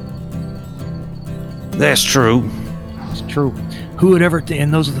 That's true. It's true. Who would ever?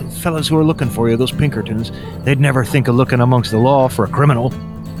 And those are the fellas who are looking for you, those Pinkertons. They'd never think of looking amongst the law for a criminal.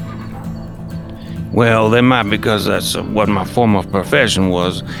 Well, they might because that's what my former profession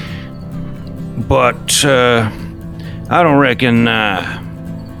was. But I don't reckon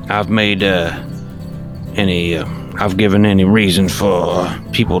I've made I've given any reason for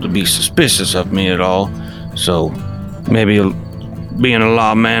people to be suspicious of me at all. So maybe being a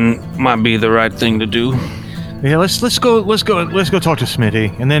lawman might be the right thing to do. Yeah, let's go talk to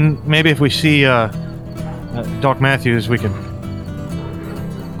Smitty, and then maybe if we see Doc Matthews, we can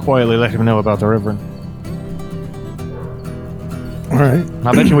quietly let him know about the Reverend. All right.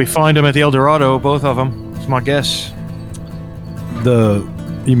 I bet you we find him at the El Dorado, both of them. It's my guess.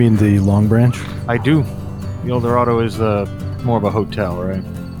 You mean the Long Branch? I do. The El Dorado is more of a hotel, right?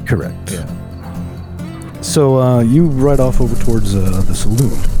 Correct. Yeah. So you ride off over towards the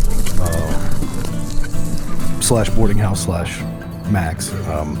saloon, slash boarding house slash Max,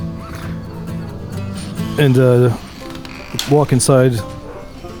 and walk inside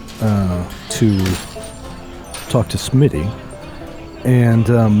to talk to Smitty, and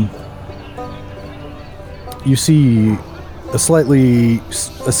you see a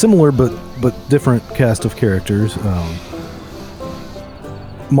similar but different cast of characters.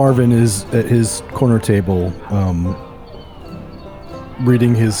 Marvin is at his corner table,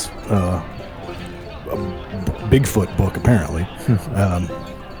 reading his Bigfoot book, apparently.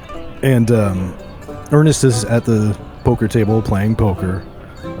 And Ernest is at the poker table playing poker.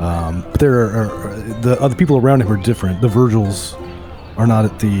 But there are the other people around him are different. The Virgils are not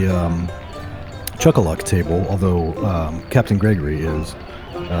at the Chuckaluck table, although Captain Gregory is.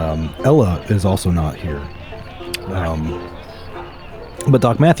 Ella is also not here. But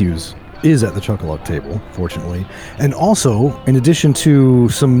Doc Matthews is at the Chuckaluck table, fortunately. And also, in addition to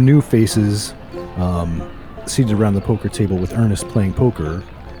some new faces seated around the poker table with Ernest playing poker,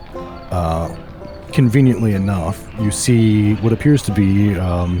 conveniently enough, you see what appears to be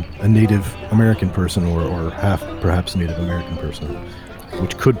a Native American person or half perhaps Native American person,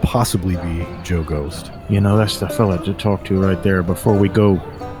 which could possibly be Joe Ghost. You know, that's the fella to talk to right there before we go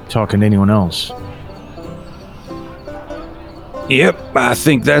talking to anyone else. Yep, I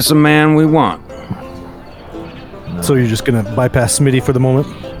think that's the man we want. So you're just going to bypass Smitty for the moment?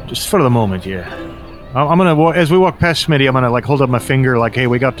 Just for the moment, yeah. I'm gonna, as we walk past Smitty, I'm gonna like hold up my finger, like, "Hey,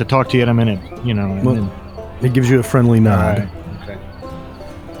 we got to talk to you in a minute," you know. And then, He gives you a friendly nod. Right. Okay.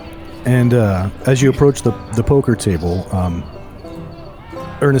 And as you approach the poker table,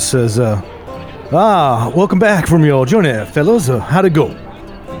 Ernest says, welcome back from your journey, fellows. How'd it go?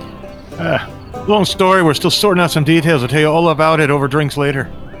 Long story. We're still sorting out some details. I'll tell you all about it over drinks later.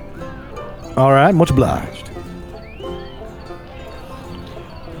 All right, much obliged.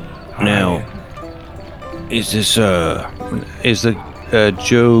 Now, is the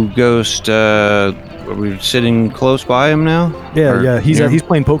Joe Ghost? Are we sitting close by him now? Yeah, Or- yeah. He's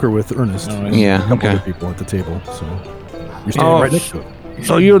playing poker with Ernest. There's Yeah, a couple okay. other people at the table, so you're standing right next to it.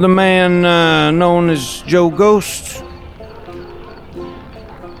 so you're the man known as Joe Ghost?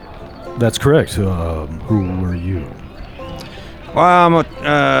 That's correct. Who were you? Well,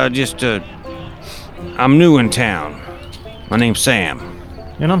 I'm new in town. My name's Sam.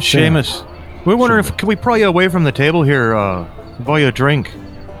 And I'm Seamus. We're wondering if can we pry you away from the table here, buy you a drink,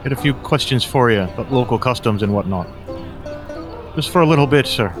 get a few questions for you about local customs and whatnot. Just for a little bit,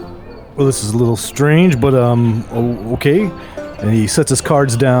 sir. Well, this is a little strange, but okay. And he sets his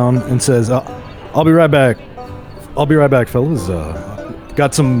cards down and says, "I'll be right back. I'll be right back, fellas.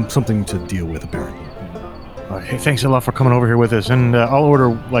 Got something to deal with, apparently." Hey, thanks a lot for coming over here with us, and I'll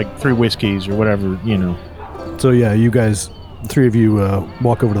order like 3 whiskeys or whatever, you know. So yeah, you guys, the three of you,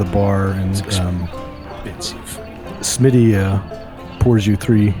 walk over to the bar, and Smitty pours you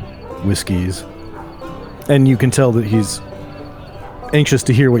 3 whiskeys, and you can tell that he's anxious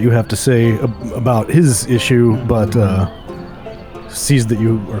to hear what you have to say about his issue, but sees that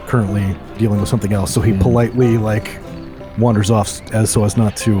you are currently dealing with something else, so he politely wanders off so as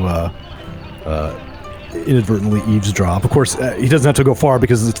not to inadvertently eavesdrop. Of course, he doesn't have to go far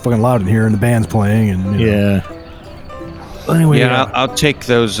because it's fucking loud in here and the band's playing, and you know. Anyway, Yeah, I'll take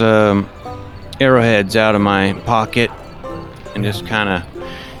those arrowheads out of my pocket and just kind of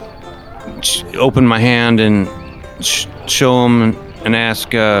open my hand and show them and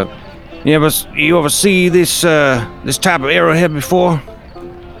ask, you ever see this type of arrowhead before?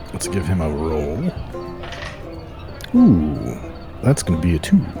 let's give him a roll. Ooh, that's going to be a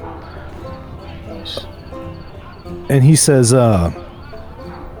 2. And he says,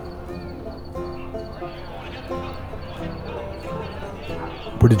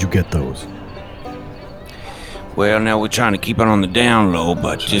 where did you get those? Well, now we're trying to keep it on the down low,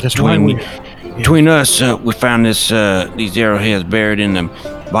 but just That's why between us, we found these arrowheads buried in the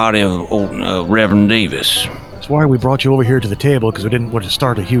body of old Reverend Davis. That's why we brought you over here to the table, because we didn't want to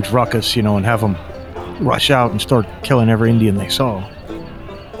start a huge ruckus, and have them rush out and start killing every Indian they saw.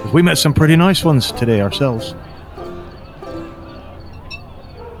 We met some pretty nice ones today ourselves.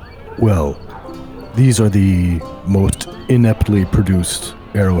 Well, these are the most ineptly produced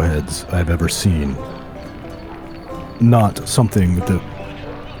arrowheads I've ever seen. Not something that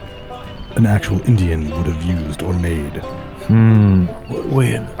an actual Indian would have used or made.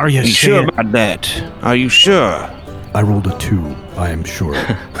 Wait, are you Are you sure about that? Are you sure? I rolled a 2, I am sure.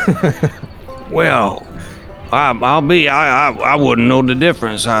 Well, I wouldn't know the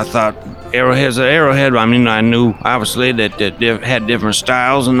difference. I thought arrowhead's an arrowhead. I mean, I knew obviously that they had different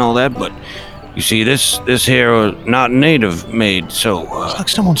styles and all that, but you see, this here was not native made, so It's like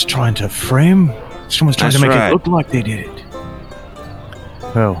someone's trying to frame. Someone's trying to That's make right. it look like they did it.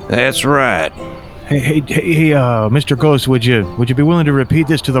 Well, that's right. hey, Mr. Ghost, would you be willing to repeat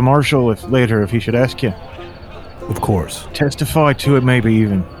this to the marshal if he should ask you? Of course, Testify to it, maybe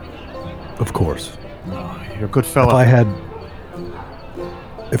even. of course. You're a good If fella. I had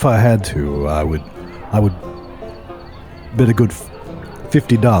to, I would bet a good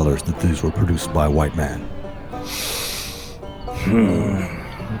 $50 that these were produced by a white man.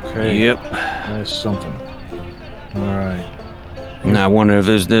 Okay, Yep. that's something. All right. And I wonder if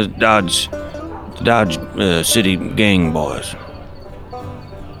there's the Dodge City gang boys.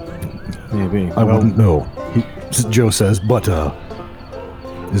 Maybe. I wouldn't know, Joe says, but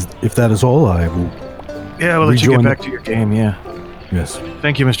if that is all, I will. Yeah, we'll let you get rejoin back to your game, yeah. Yes.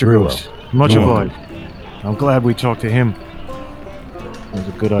 Thank you, Mr. Very Ghost. Much You're obliged. I'm glad we talked to him. It was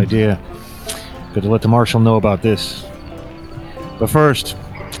a good idea. Good to let the marshal know about this. But first,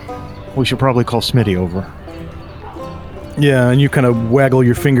 we should probably call Smitty over. Yeah, and you kind of waggle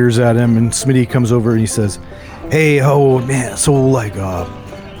your fingers at him, and Smitty comes over and he says, "Hey, oh man, so like,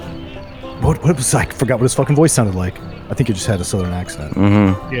 what was I forgot what his fucking voice sounded like. I think he just had a southern accent.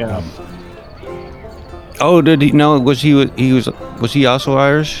 Mm-hmm. Yeah. Oh, did he? No, was he also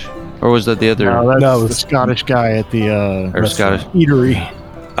Irish, or was that the other? No, that's No, the it's- Scottish guy at the Or Scottish? eatery.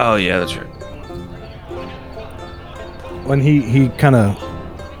 Oh yeah, that's right. When he kind of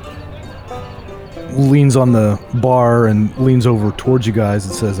leans on the bar and leans over towards you guys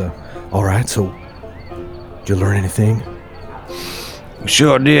and says, "All right, so did you learn anything?"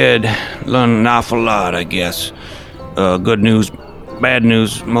 Sure did. Learned an awful lot, I guess. Good news, bad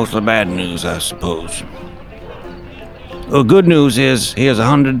news, mostly bad news, I suppose. Good news is here's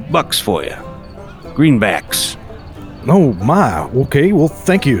 $100 for you. Greenbacks. Oh my, okay, well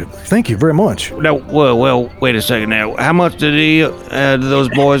thank you very much. Now, well, wait a second now. How much did those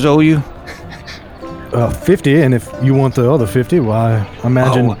boys owe you? 50, and if you want the other 50, why I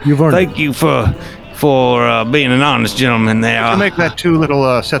imagine you've earned Thank you for being an honest gentleman there. To make that 2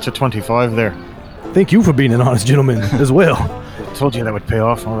 little sets of 25 there. it. Thank you for being an honest gentleman as well. Told you that would pay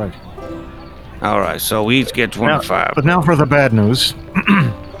off. All right. All right, so we each get 25. But now for the bad news.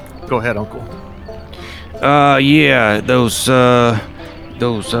 Go ahead, Uncle. Yeah, those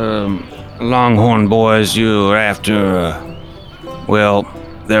Longhorn boys you're after, well,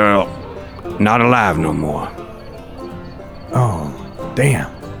 they're not alive no more. Oh,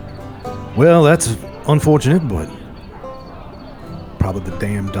 damn. Well, that's unfortunate, but probably the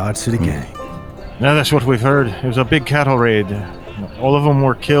damn Dodge City gang. Yeah, that's what we've heard. It was a big cattle raid. All of them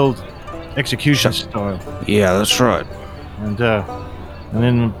were killed, execution style. Yeah, that's right. And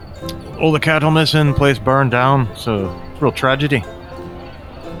then all the cattle missing, place burned down. So it's a real tragedy.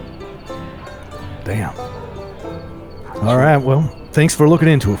 Damn. All right, well, thanks for looking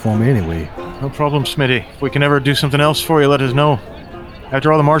into it for me anyway. No problem, Smitty. If we can ever do something else for you, let us know.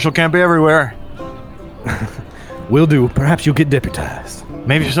 After all, the marshal can't be everywhere. Will do. Perhaps you'll get deputized.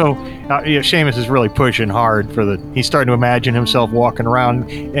 Maybe so. Seamus is really pushing hard for the. He's starting to imagine himself walking around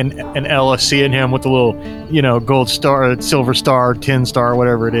and Ella seeing him with the little, gold star, silver star, tin star,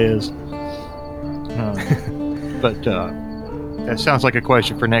 whatever it is. But that sounds like a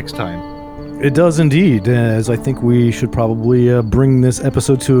question for next time. It does indeed, as I think we should probably bring this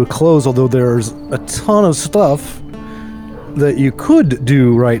episode to a close, although there's a ton of stuff that you could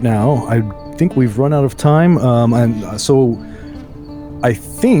do right now. I think we've run out of time, and so I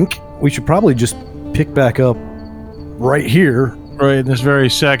think we should probably just pick back up right here. Right this very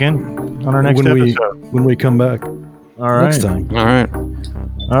second on our next episode. When we come back All right. next time. All right.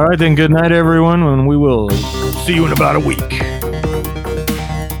 All right, then good night, everyone, and we will see you in about a week.